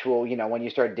 the actual, when you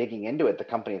start digging into it, the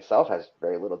company itself has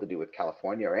very little to do with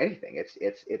California or anything.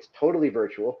 It's totally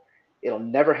virtual. It'll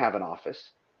never have an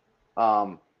office.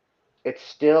 um, it's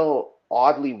still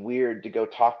oddly weird to go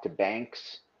talk to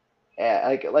banks.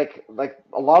 Like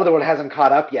a lot of the world hasn't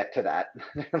caught up yet to that.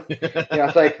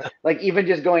 It's like even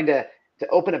just going to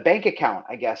open a bank account,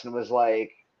 I guess, and it was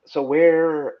like, so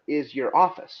where is your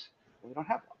office? We don't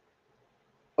have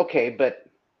one. Okay, but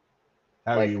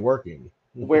How are you like, working?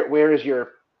 where is your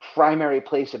primary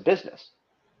place of business?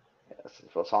 Yes,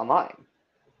 well, it's online.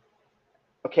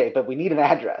 Okay, but we need an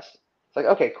address. It's like,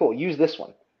 okay, cool, use this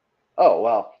one. Oh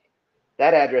well,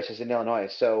 that address is in Illinois,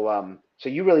 so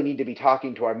you really need to be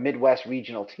talking to our Midwest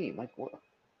regional team. Like,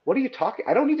 what are you talking?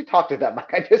 I don't need to talk to them.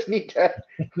 I just need to,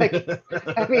 like,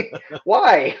 I mean,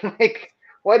 why? Like,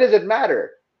 why does it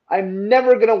matter? I'm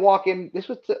never gonna walk in. This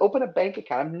was to open a bank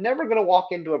account. I'm never gonna walk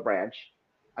into a branch.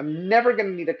 I'm never gonna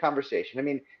need a conversation. I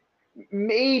mean,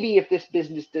 maybe if this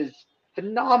business does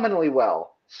phenomenally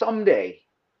well someday,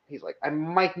 he's like, I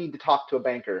might need to talk to a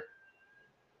banker.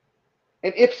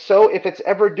 And if so, if it's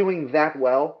ever doing that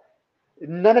well,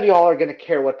 none of y'all are going to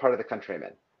care what part of the country I'm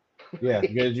Yeah, in.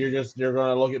 because you're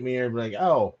gonna look at me and be like,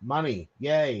 "Oh, money,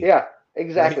 yay!" Yeah,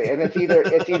 Right? exactly. And it's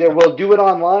either we'll do it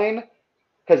online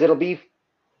because it'll be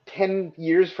 10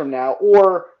 years from now,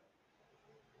 or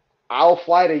I'll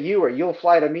fly to you or you'll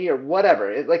fly to me or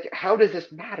whatever. Like, how does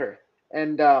this matter?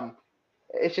 And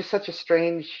it's just such a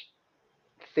strange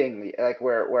thing, like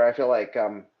where I feel like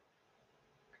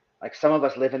some of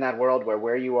us live in that world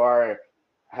where you are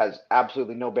has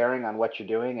absolutely no bearing on what you're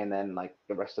doing, and then like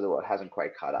the rest of the world hasn't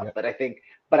quite caught up. Yep. But I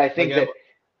Like think that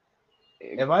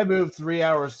if I move 3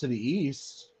 hours to the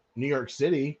east, New York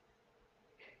City,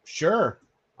 sure,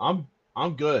 I'm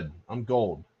I'm good. I'm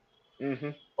gold. mm-hmm,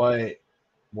 But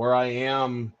where I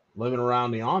am living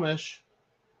around the Amish,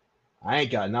 I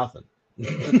ain't got nothing.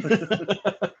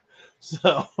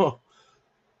 So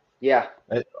yeah,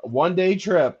 a 1 day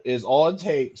trip is all it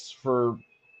takes for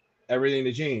everything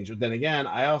to change. But then again,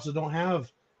 I also don't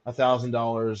have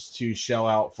 $1,000 to shell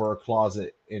out for a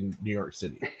closet in New York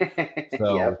City.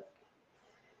 So yep,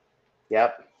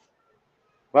 yep.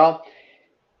 Well,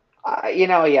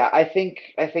 yeah,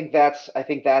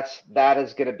 that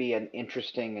is going to be an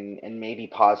interesting and maybe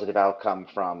positive outcome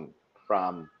from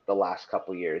the last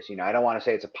couple of years. I don't want to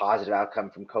say it's a positive outcome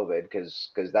from COVID because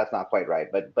that's not quite right,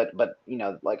 but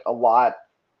like a lot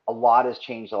has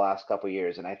changed the last couple of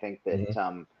years, and mhm.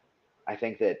 I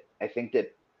think that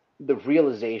the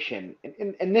realization,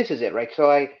 and this is it, right? So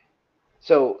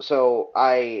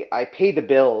I pay the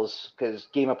bills because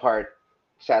GameApart,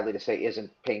 sadly to say,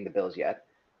 isn't paying the bills yet.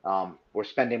 We're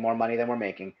spending more money than we're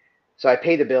making, so I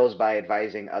pay the bills by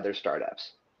advising other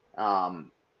startups.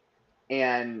 Um,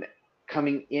 and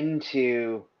coming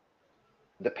into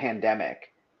the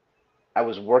pandemic, I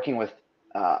was working with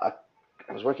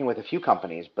I was working with a few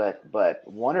companies, but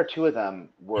one or two of them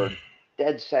were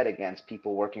dead set against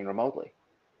people working remotely,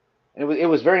 and it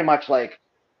was very much like,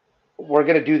 we're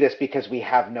going to do this because we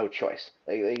have no choice.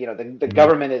 The Mhm.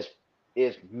 government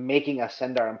is making us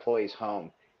send our employees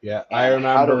home, Yeah, I and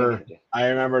how do we remember. manage it? I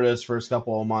remember this first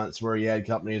couple of months where you had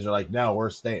companies are like, "No, we're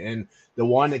staying." And the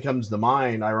one that comes to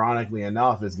mind, ironically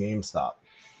enough, is GameStop.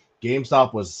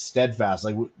 GameStop was steadfast.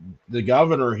 Like the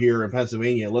governor here in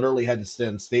Pennsylvania literally had to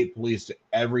send state police to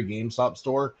every GameStop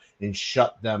store and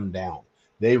shut them down.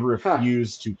 They Huh?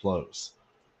 refused to close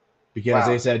because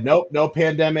they Wow. said, "Nope, no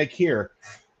pandemic here."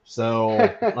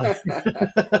 So, like,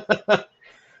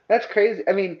 That's crazy.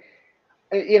 I mean,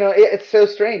 it's so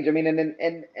strange. I mean,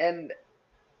 and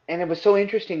it was so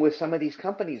interesting with some of these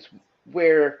companies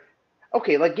where,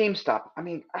 okay, like GameStop. I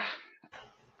mean,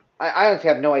 I honestly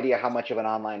have no idea how much of an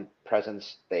online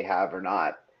presence they have or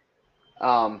not.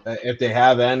 If they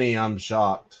have any, I'm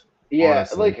shocked, Yeah,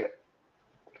 honestly. like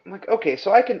okay,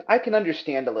 so I can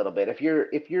understand a little bit if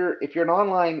you're an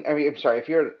online. I mean, I'm sorry, if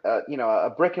you're you know, a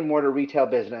brick and mortar retail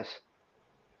business.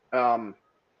 Um,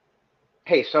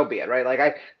 hey, so be it, right?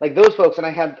 Like like those folks, and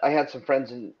I had some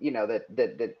friends in, you know,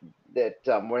 that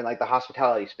were in like the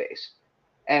hospitality space,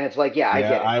 and it's like, yeah, I Yeah,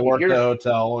 get it. I If worked at a you're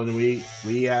hotel, and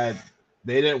we had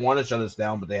they didn't want to shut us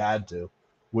down, but they had to.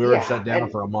 We were yeah, shut down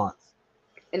for a month.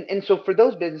 and so for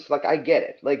those businesses, like I get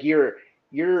it. Like your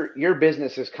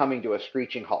business is coming to a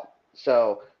screeching halt.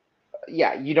 So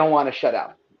yeah, you don't want to shut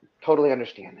down. Totally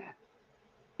understand that.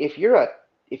 If you're a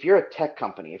if you're a tech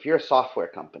company, if you're a software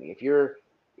company,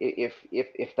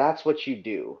 if that's what you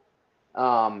do,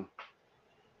 um,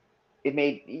 it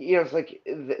made, you know, it's like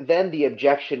then the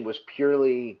objection was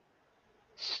purely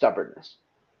stubbornness,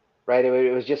 right?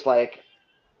 It was just like,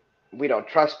 we don't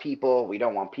trust people, we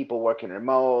don't want people working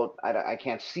remote, I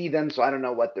can't see them, so I don't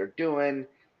know what they're doing.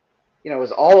 You know, it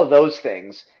was all of those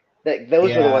things that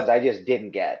those were the Yeah, ones I just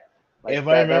didn't get. Like if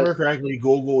I that remember was, correctly,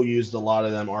 Google used a lot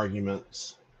of them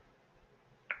arguments.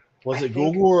 Was I it think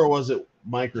Google or was it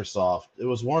Microsoft? It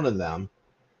was one of them.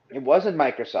 it wasn't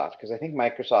Microsoft, because I think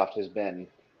Microsoft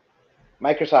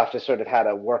has sort of had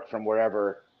a work from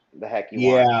wherever the heck you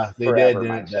want Yeah, they did, forever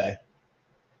didn't mindset. they?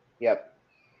 Yep.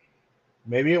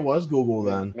 Maybe it was Google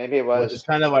then, Maybe it which was. is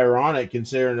kind of ironic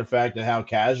considering the fact of how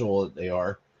casual they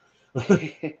are.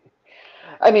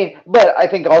 I mean, but I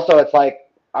think also it's like,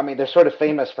 I mean, they're sort of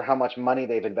famous for how much money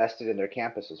they've invested in their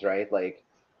campuses, right? Like,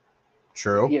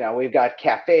 True. you know, we've got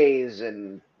cafes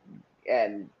and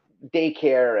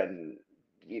daycare and,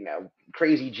 you know,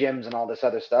 crazy gyms and all this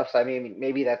other stuff. So I mean,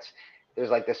 maybe that's, there's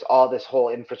like this whole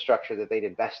infrastructure that they'd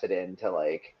invested in to,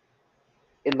 like,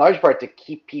 in large part to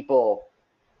keep people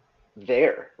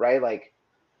there, right? Like,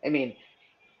 I mean,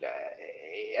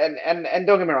 and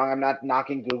don't get me wrong, I'm not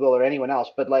knocking Google or anyone else,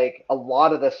 but like a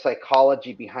lot of the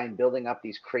psychology behind building up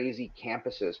these crazy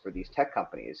campuses for these tech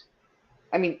companies.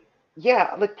 I mean,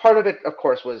 yeah, like part of it, of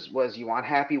course, was you want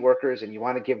happy workers and you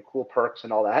want to give cool perks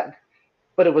and all that,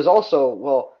 but it was also,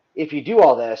 well, if you do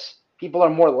all this, people are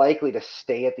more likely to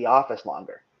stay at the office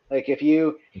longer. Like if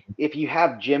you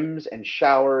have gyms and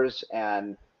showers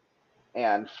and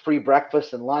free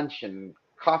breakfast and lunch and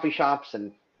coffee shops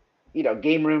and, you know,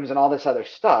 game rooms and all this other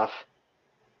stuff.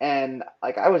 And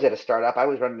like I was at a startup, I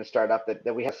was running a startup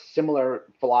that we had a similar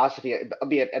philosophy,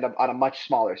 albeit on a much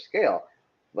smaller scale.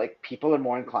 Like people are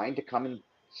more inclined to come and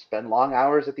spend long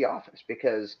hours at the office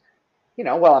because, you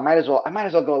know, well, I might as well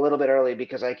go a little bit early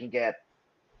because I can get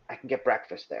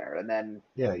breakfast there,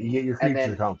 Yeah, you get your and creature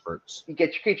then comforts. you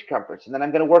get your creature comforts, and then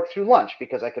I'm going to work through lunch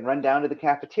because I can run down to the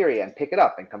cafeteria and pick it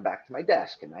up and come back to my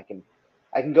desk, and I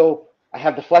can go. I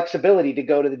have the flexibility to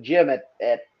go to the gym at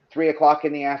 3 o'clock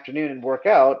in the afternoon and work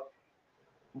out,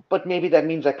 but maybe that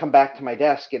means I come back to my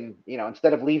desk and, you know,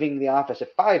 instead of leaving the office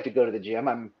at 5 to go to the gym,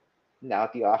 I'm now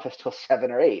at the office till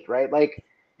 7 or 8, right? Like,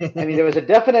 I mean, there was a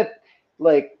definite,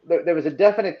 like, there was a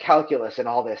definite calculus in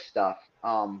all this stuff.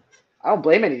 I don't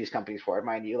blame any of these companies for it,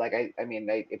 mind you. Like, I mean,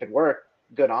 if it worked,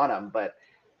 good on them. But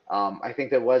I think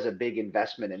there was a big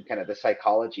investment in kind of the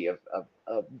psychology of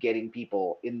getting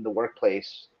people in the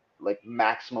workplace like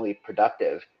maximally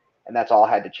productive, and that's all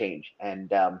had to change. And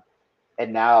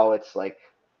now it's like,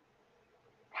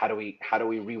 how do we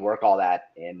rework all that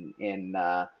in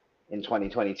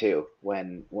 2022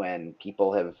 when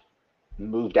people have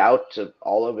moved out to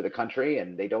all over the country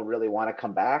and they don't really want to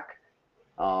come back.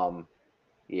 Um,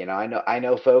 you know, I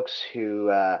know folks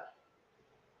who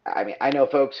I mean, I know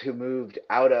folks who moved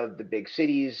out of the big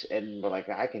cities and were like,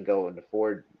 I can go and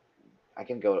afford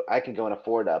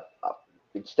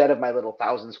instead of my little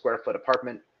 1,000 square foot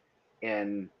apartment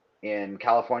in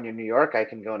California, New York, I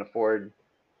can go and afford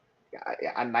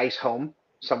a nice home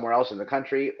somewhere else in the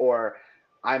country, or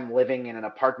I'm living in an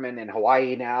apartment in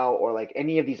Hawaii now, or like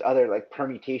any of these other like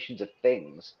permutations of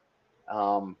things.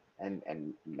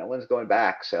 And no one's going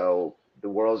back, so the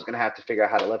world's gonna have to figure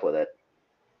out how to live with it.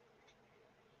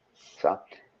 So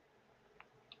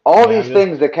all Yeah, these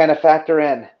things that kind of factor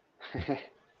in.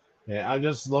 I'm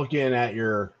just looking at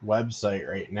your website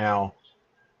right now.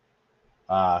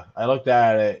 I looked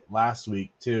at it last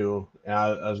week too, and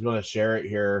I was going to share it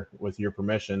here with your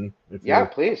permission. If Yeah, you're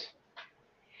please.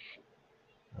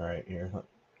 all right, here, let's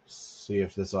see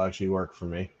if this will actually work for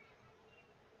me.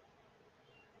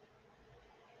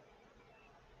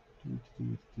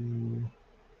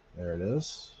 There it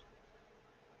is.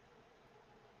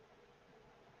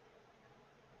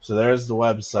 So there's the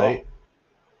website. Oh,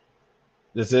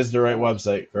 This is the right oh,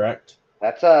 website, correct?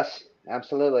 that's us.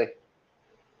 Absolutely.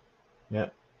 Yeah.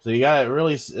 So you got it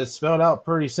really. It's spelled out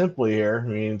pretty simply here. I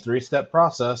mean, 3-step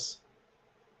process.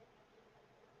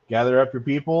 Gather up your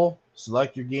people,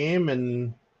 select your game,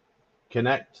 and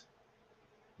connect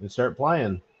and start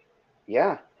playing.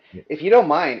 Yeah. If you don't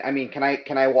mind, I mean, can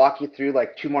I walk you through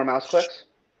like 2 more mouse clicks?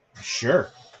 Sure.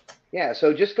 Yeah.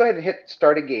 So just go ahead and hit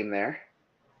start a game there.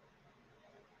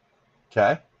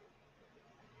 Okay.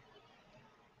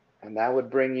 And that would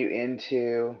bring you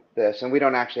into this. And we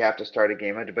don't actually have to start a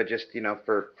game, but just,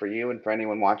 for you and for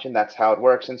anyone watching, that's how it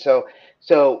works. And so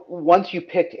once you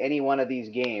picked any one of these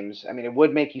games, I mean, it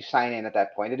would make you sign in at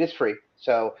that point. It is free.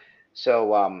 So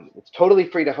it's totally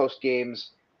free to host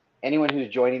games. Anyone who's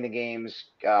joining the games,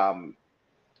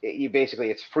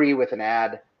 it's free with an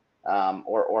ad,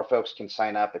 or folks can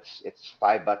sign up. It's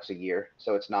 $5 a year,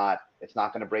 so it's not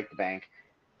going to break the bank.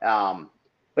 Um,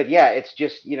 but yeah, it's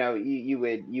just you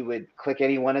would click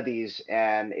any one of these,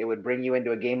 and it would bring you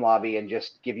into a game lobby and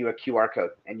just give you a QR code,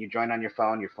 and you join on your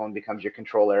phone. Your phone becomes your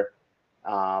controller,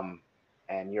 um,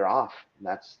 and you're off. And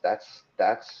that's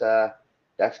GameApart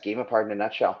in a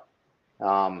nutshell.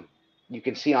 Um, you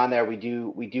can see on there we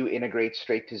do integrate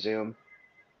straight to Zoom,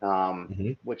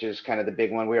 Mm-hmm. which is kind of the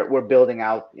big one. We're building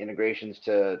out integrations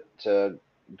to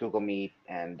Google Meet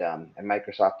and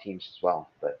Microsoft Teams as well.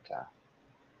 But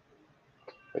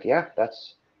yeah,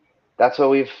 that's what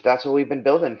we've been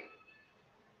building.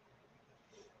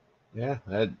 Yeah.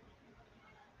 That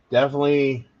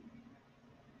definitely.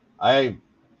 I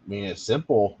mean, it's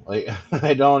simple. Like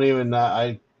I don't even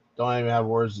have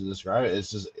words to describe it.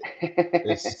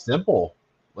 It's simple.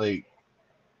 Like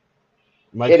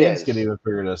my It kids could is. even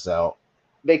figure this out.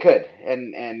 They could,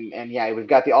 and yeah, we've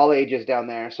got the all ages down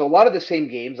there. So a lot of the same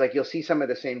games, like you'll see some of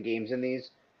the same games in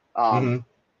these. Um, Mm-hmm.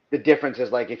 the difference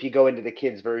is like if you go into the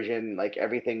kids version, like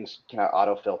everything's kind of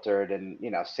auto filtered and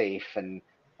safe, and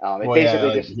it Well, yeah, basically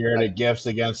like just here to like Gifts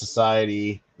Against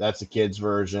Society, that's a kids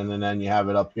version, and then you have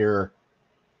it up here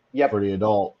for yep, the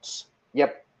adults.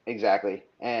 yep, exactly,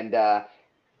 and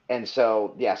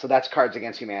so yeah, so that's Cards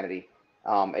Against Humanity.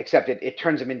 Except it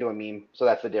turns them into a meme. So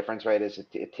that's the difference, right? Is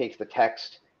it takes the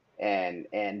text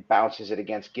and bounces it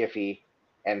against Giphy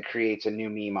and creates a new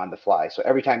meme on the fly. So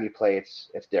every time you play, it's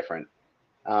different.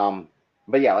 Um,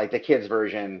 but yeah, like the kids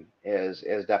version is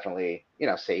definitely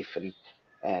safe and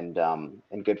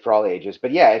good for all ages.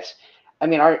 But yeah, I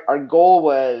mean our goal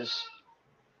was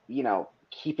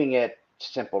keeping it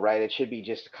simple, right? It should be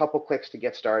just a couple clicks to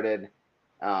get started.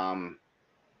 Um,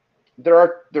 there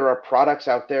are products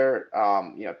out there,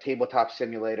 Tabletop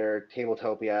Simulator,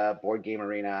 Tabletopia, Board Game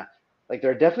Arena. Like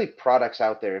there are definitely products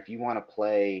out there if you want to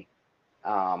play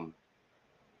um,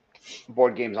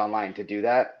 board games online to do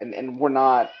that. And we're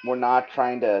not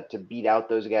trying to beat out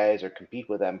those guys or compete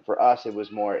with them. For us, it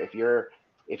was more if you're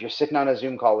sitting on a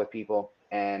Zoom call with people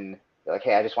and you're like,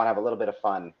 hey, I just want to have a little bit of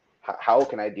fun. How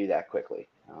can I do that quickly?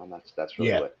 That's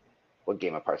really Yeah. what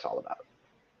Game Apart's all about.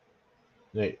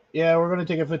 Yeah, we're going to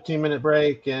take a 15-minute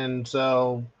break, and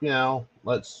so,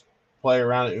 let's play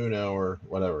around at Uno or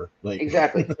whatever. Like,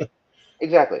 Exactly.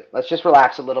 Exactly. Let's just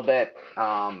relax a little bit.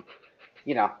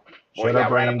 You know, or shut our yeah,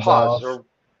 we're at a brains pause, off.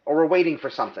 or we're waiting for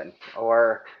something,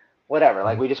 or whatever.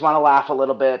 Like we just want to laugh a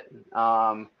little bit.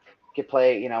 Could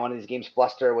play, one of these games,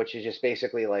 Bluster, which is just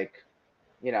basically like,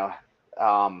 you know,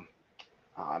 um,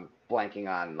 I'm blanking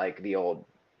on like the old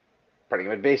pretty,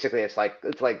 but basically it's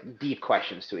like deep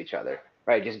questions to each other,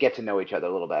 right? Just get to know each other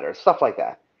a little better, stuff like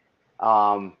that.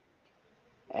 Um,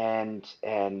 and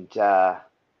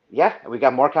yeah, we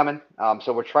got more coming.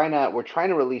 So we're trying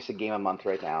to release a game a month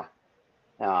right now.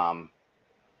 Um,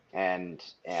 and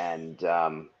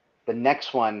the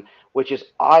next one, which is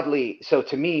oddly so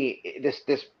to me,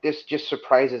 this just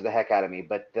surprises the heck out of me.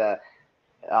 But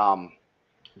um,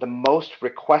 the most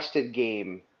requested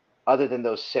game, other than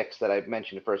those six that I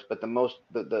mentioned first, but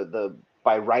the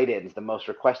by write-ins, the most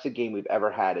requested game we've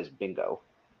ever had is Bingo.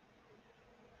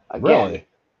 Again, Really?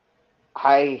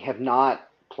 I have not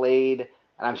played,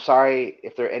 and I'm sorry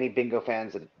if there are any Bingo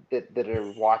fans that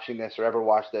are watching this or ever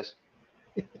watched this.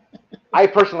 I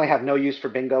personally have no use for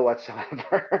Bingo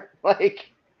whatsoever.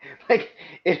 like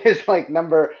it is like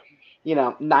number,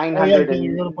 Oh, yeah, 900 because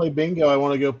you're going to and play bingo. I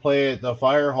want to go play at the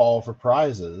fire hall for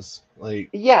prizes. Like,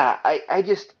 yeah,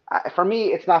 for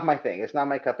me it's not my thing. It's not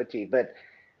my cup of tea. But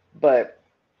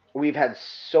we've had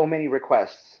so many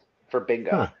requests for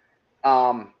huh, Bingo.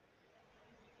 Um,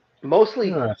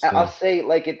 Mostly, I'll interesting. say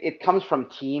like it comes from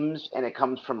teams and it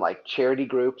comes from like charity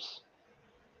groups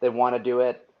that want to do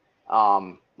it.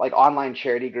 Like online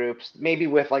charity groups, maybe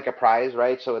with like a prize,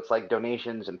 right? So it's like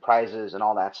donations and prizes and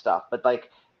all that stuff. But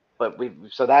we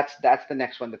so that's the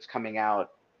next one that's coming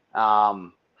out.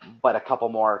 Um, but a couple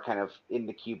more kind of in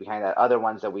the queue behind that. Other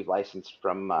ones that we've licensed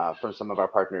from some of our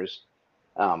partners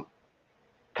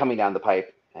coming down the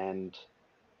pipe, and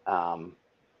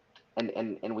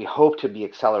we hope to be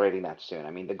accelerating that soon.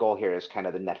 I mean, the goal here is kind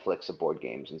of the Netflix of board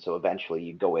games, and so eventually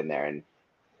you go in there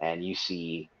and you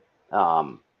see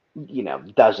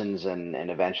dozens and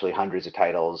eventually hundreds of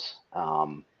titles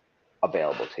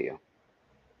available to you.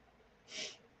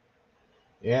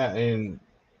 Yeah, and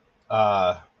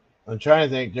I'm trying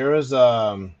to think. There was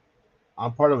I'm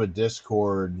part of a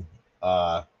Discord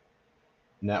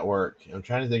network. I'm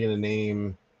trying to think of the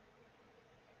name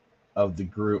of the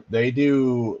group. They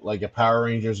do like a Power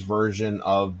Rangers version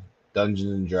of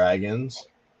Dungeons and Dragons.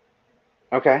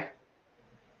 Okay.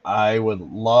 I would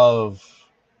love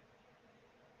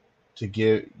to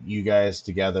get you guys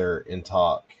together and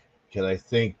talk, because I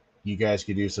think you guys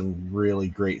could do some really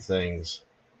great things.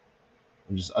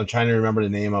 I'm trying to remember the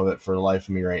name of it for the life of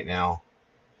me right now.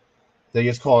 I think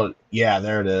it's called, yeah,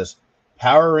 there it is,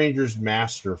 Power Rangers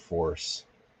Master Force.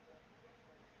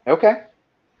 Okay.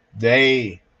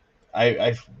 It's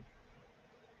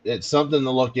something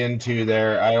to look into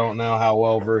there. I don't know how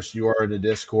well versed you are in the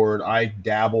Discord. I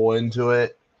dabble into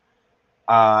it.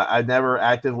 I've never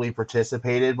actively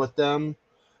participated with them,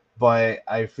 but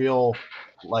I feel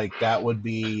like that would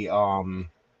be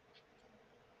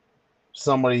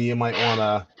somebody you might want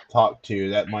to talk to.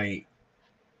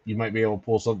 You might be able to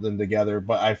pull something together.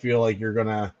 But I feel like you're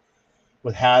gonna,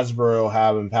 with Hasbro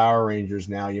having Power Rangers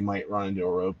now, you might run into a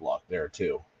roadblock there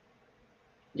too.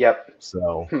 Yep.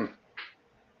 So.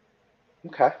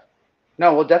 Okay.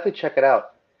 No, we'll definitely check it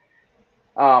out.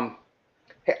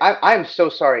 Hey, I'm so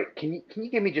sorry. Can you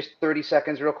give me just 30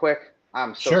 seconds real quick?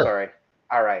 I'm so Sure. sorry.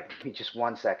 All right. Give me just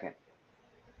 1 second.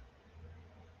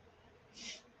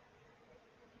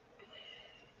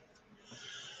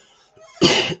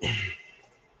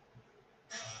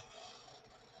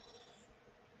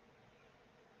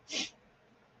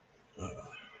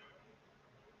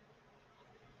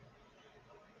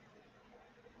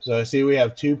 So I see we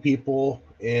have 2 people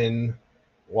in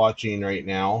watching right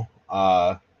now.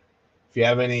 If you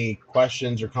have any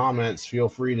questions or comments, feel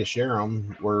free to share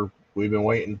them. We've been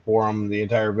waiting for them the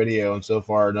entire video, and so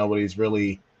far nobody's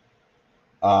really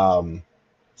sent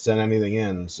anything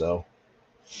in. So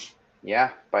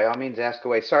Yeah, by all means, ask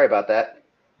away. Sorry about that.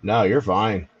 no, you're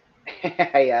fine. It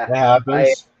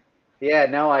happens.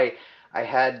 I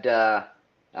had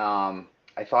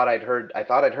I thought I'd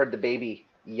heard the baby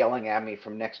yelling at me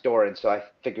from next door, and so I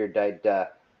figured I'd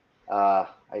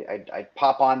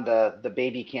pop on the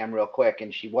baby cam real quick,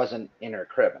 and she wasn't in her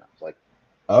crib, and I was like,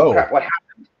 "Oh crap, what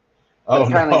happened?" But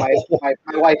apparently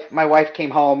no. my wife came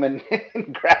home and,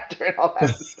 and grabbed her and all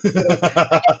that.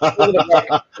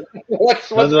 what's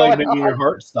Doesn't like going making on? your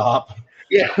heart stop.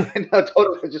 Yeah, no,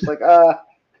 totally. Just like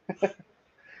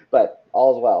but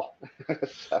all's well.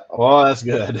 So, Well, that's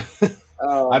good.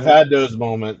 I've man. had those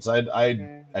moments. I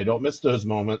don't miss those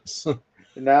moments.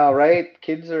 No, right?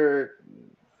 Kids are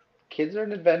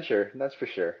an adventure, that's for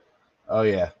sure. Oh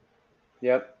yeah.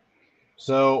 Yep.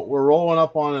 So we're rolling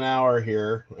up on an hour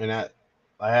here, and I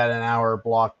had an hour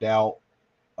blocked out.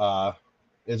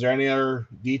 Is there any other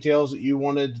details that you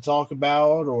wanted to talk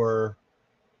about, or?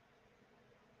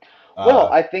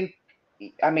 Well,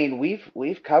 I mean,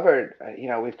 we've covered,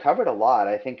 we've covered a lot.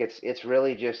 I think it's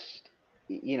really just,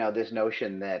 this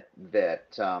notion that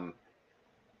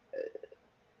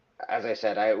as I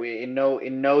said, in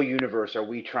no universe are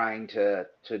we trying to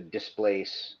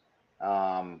displace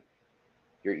um,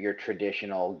 your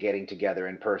traditional getting together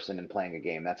in person and playing a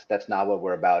game. That's not what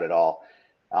we're about at all.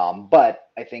 But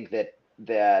I think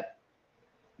that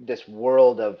this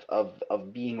world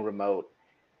of being remote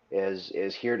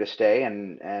is here to stay,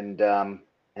 and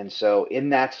so in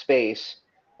that space,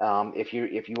 if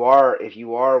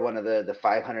you are one of the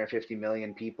 550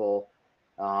 million people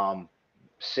um,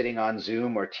 sitting on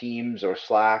Zoom or Teams or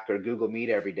Slack or Google Meet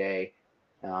every day,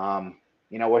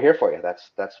 we're here for you.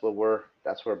 That's what we're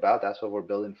about. That's what we're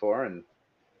building for, and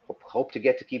hope to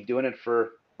get to keep doing it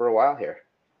for a while here.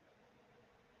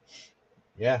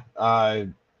 Yeah.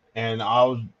 And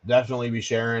I'll definitely be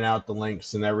sharing out the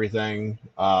links and everything.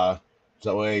 So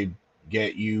that way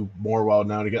get you more well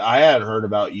known. I hadn't heard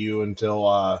about you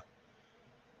until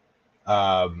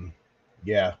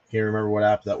yeah, can't remember what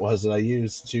app that was that I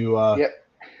used to Yep.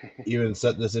 even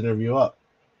set this interview up.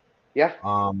 Yeah.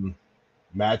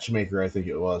 Matchmaker, I think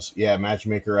it was. Yeah,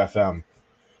 Matchmaker FM.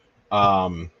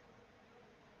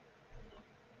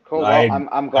 Cool. Well,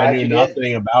 I'm glad I knew you did.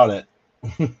 nothing about it.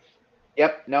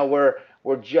 Yep. No,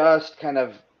 we're just kind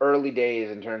of early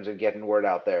days in terms of getting word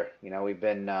out there. We've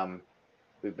been um,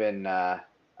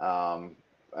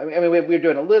 I mean, we're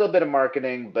doing a little bit of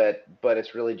marketing, but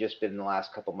it's really just been in the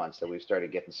last couple months that we've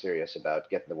started getting serious about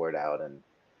getting the word out and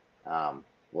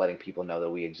letting people know that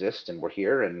we exist and we're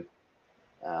here and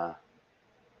uh,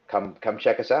 come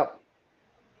check us out.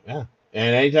 Yeah.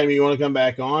 And anytime you want to come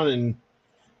back on and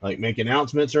like make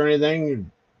announcements or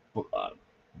anything,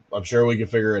 I'm sure we can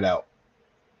figure it out.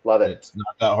 Love it. It's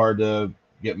not that hard to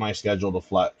get my schedule to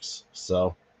flex.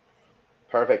 So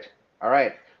Perfect. All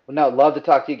right. Well, no, love to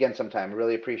talk to you again sometime.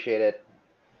 Really appreciate it.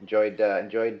 Enjoyed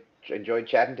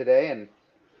chatting today, and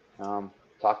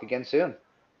talk again soon.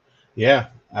 yeah,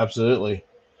 absolutely.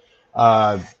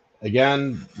 Uh,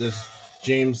 again, this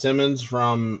James Simmons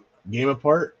from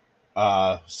GameApart,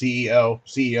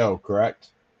 CEO, correct?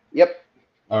 Yep.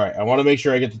 All right, I want to make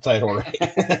sure I get the title right.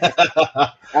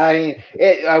 I mean,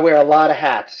 I wear a lot of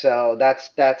hats, so that's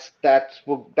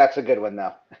a good one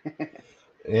though.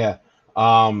 Yeah.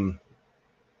 Um,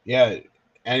 yeah.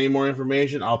 Any more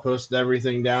information, I'll post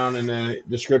everything down in the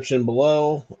description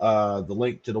below. The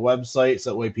link to the website,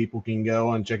 so that way people can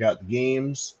go and check out the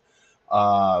games.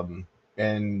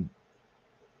 And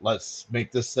let's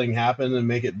make this thing happen and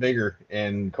make it bigger.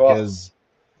 And Cool. because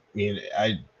I mean,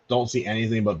 I don't see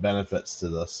anything but benefits to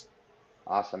this.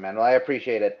 Awesome, man. Well, I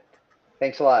appreciate it.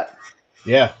 Thanks a lot.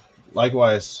 Yeah,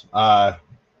 likewise. Have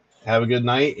a good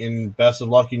night and best of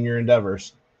luck in your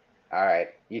endeavors. All right.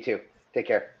 You too. Take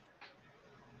care.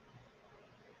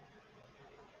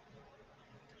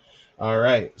 All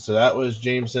right. So that was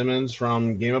James Simmons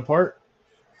from GameApart.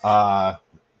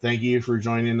 Thank you for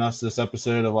joining us this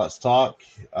episode of Let's Talk.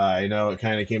 I know it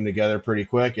kind of came together pretty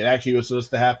quick. It actually was supposed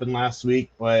to happen last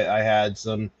week, but I had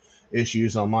some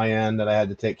issues on my end that I had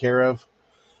to take care of.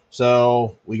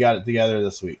 So we got it together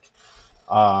this week.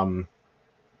 For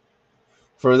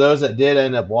those that did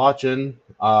end up watching,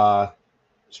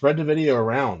 spread the video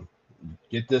around.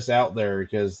 Get this out there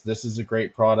because this is a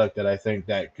great product that I think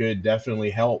that could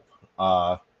definitely help.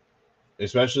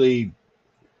 Especially,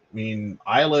 I mean,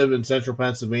 I live in central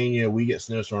Pennsylvania. We get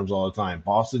snowstorms all the time.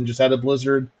 Boston just had a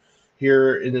blizzard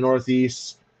here in the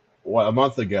Northeast a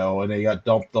month ago, and they got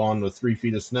dumped on with 3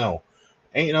 feet of snow.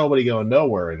 Ain't nobody going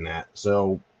nowhere in that.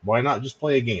 So why not just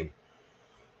play a game?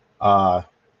 But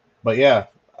yeah,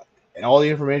 all the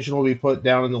information will be put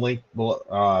down in the link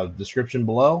description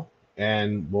below,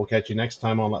 and we'll catch you next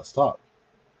time on Let's Talk.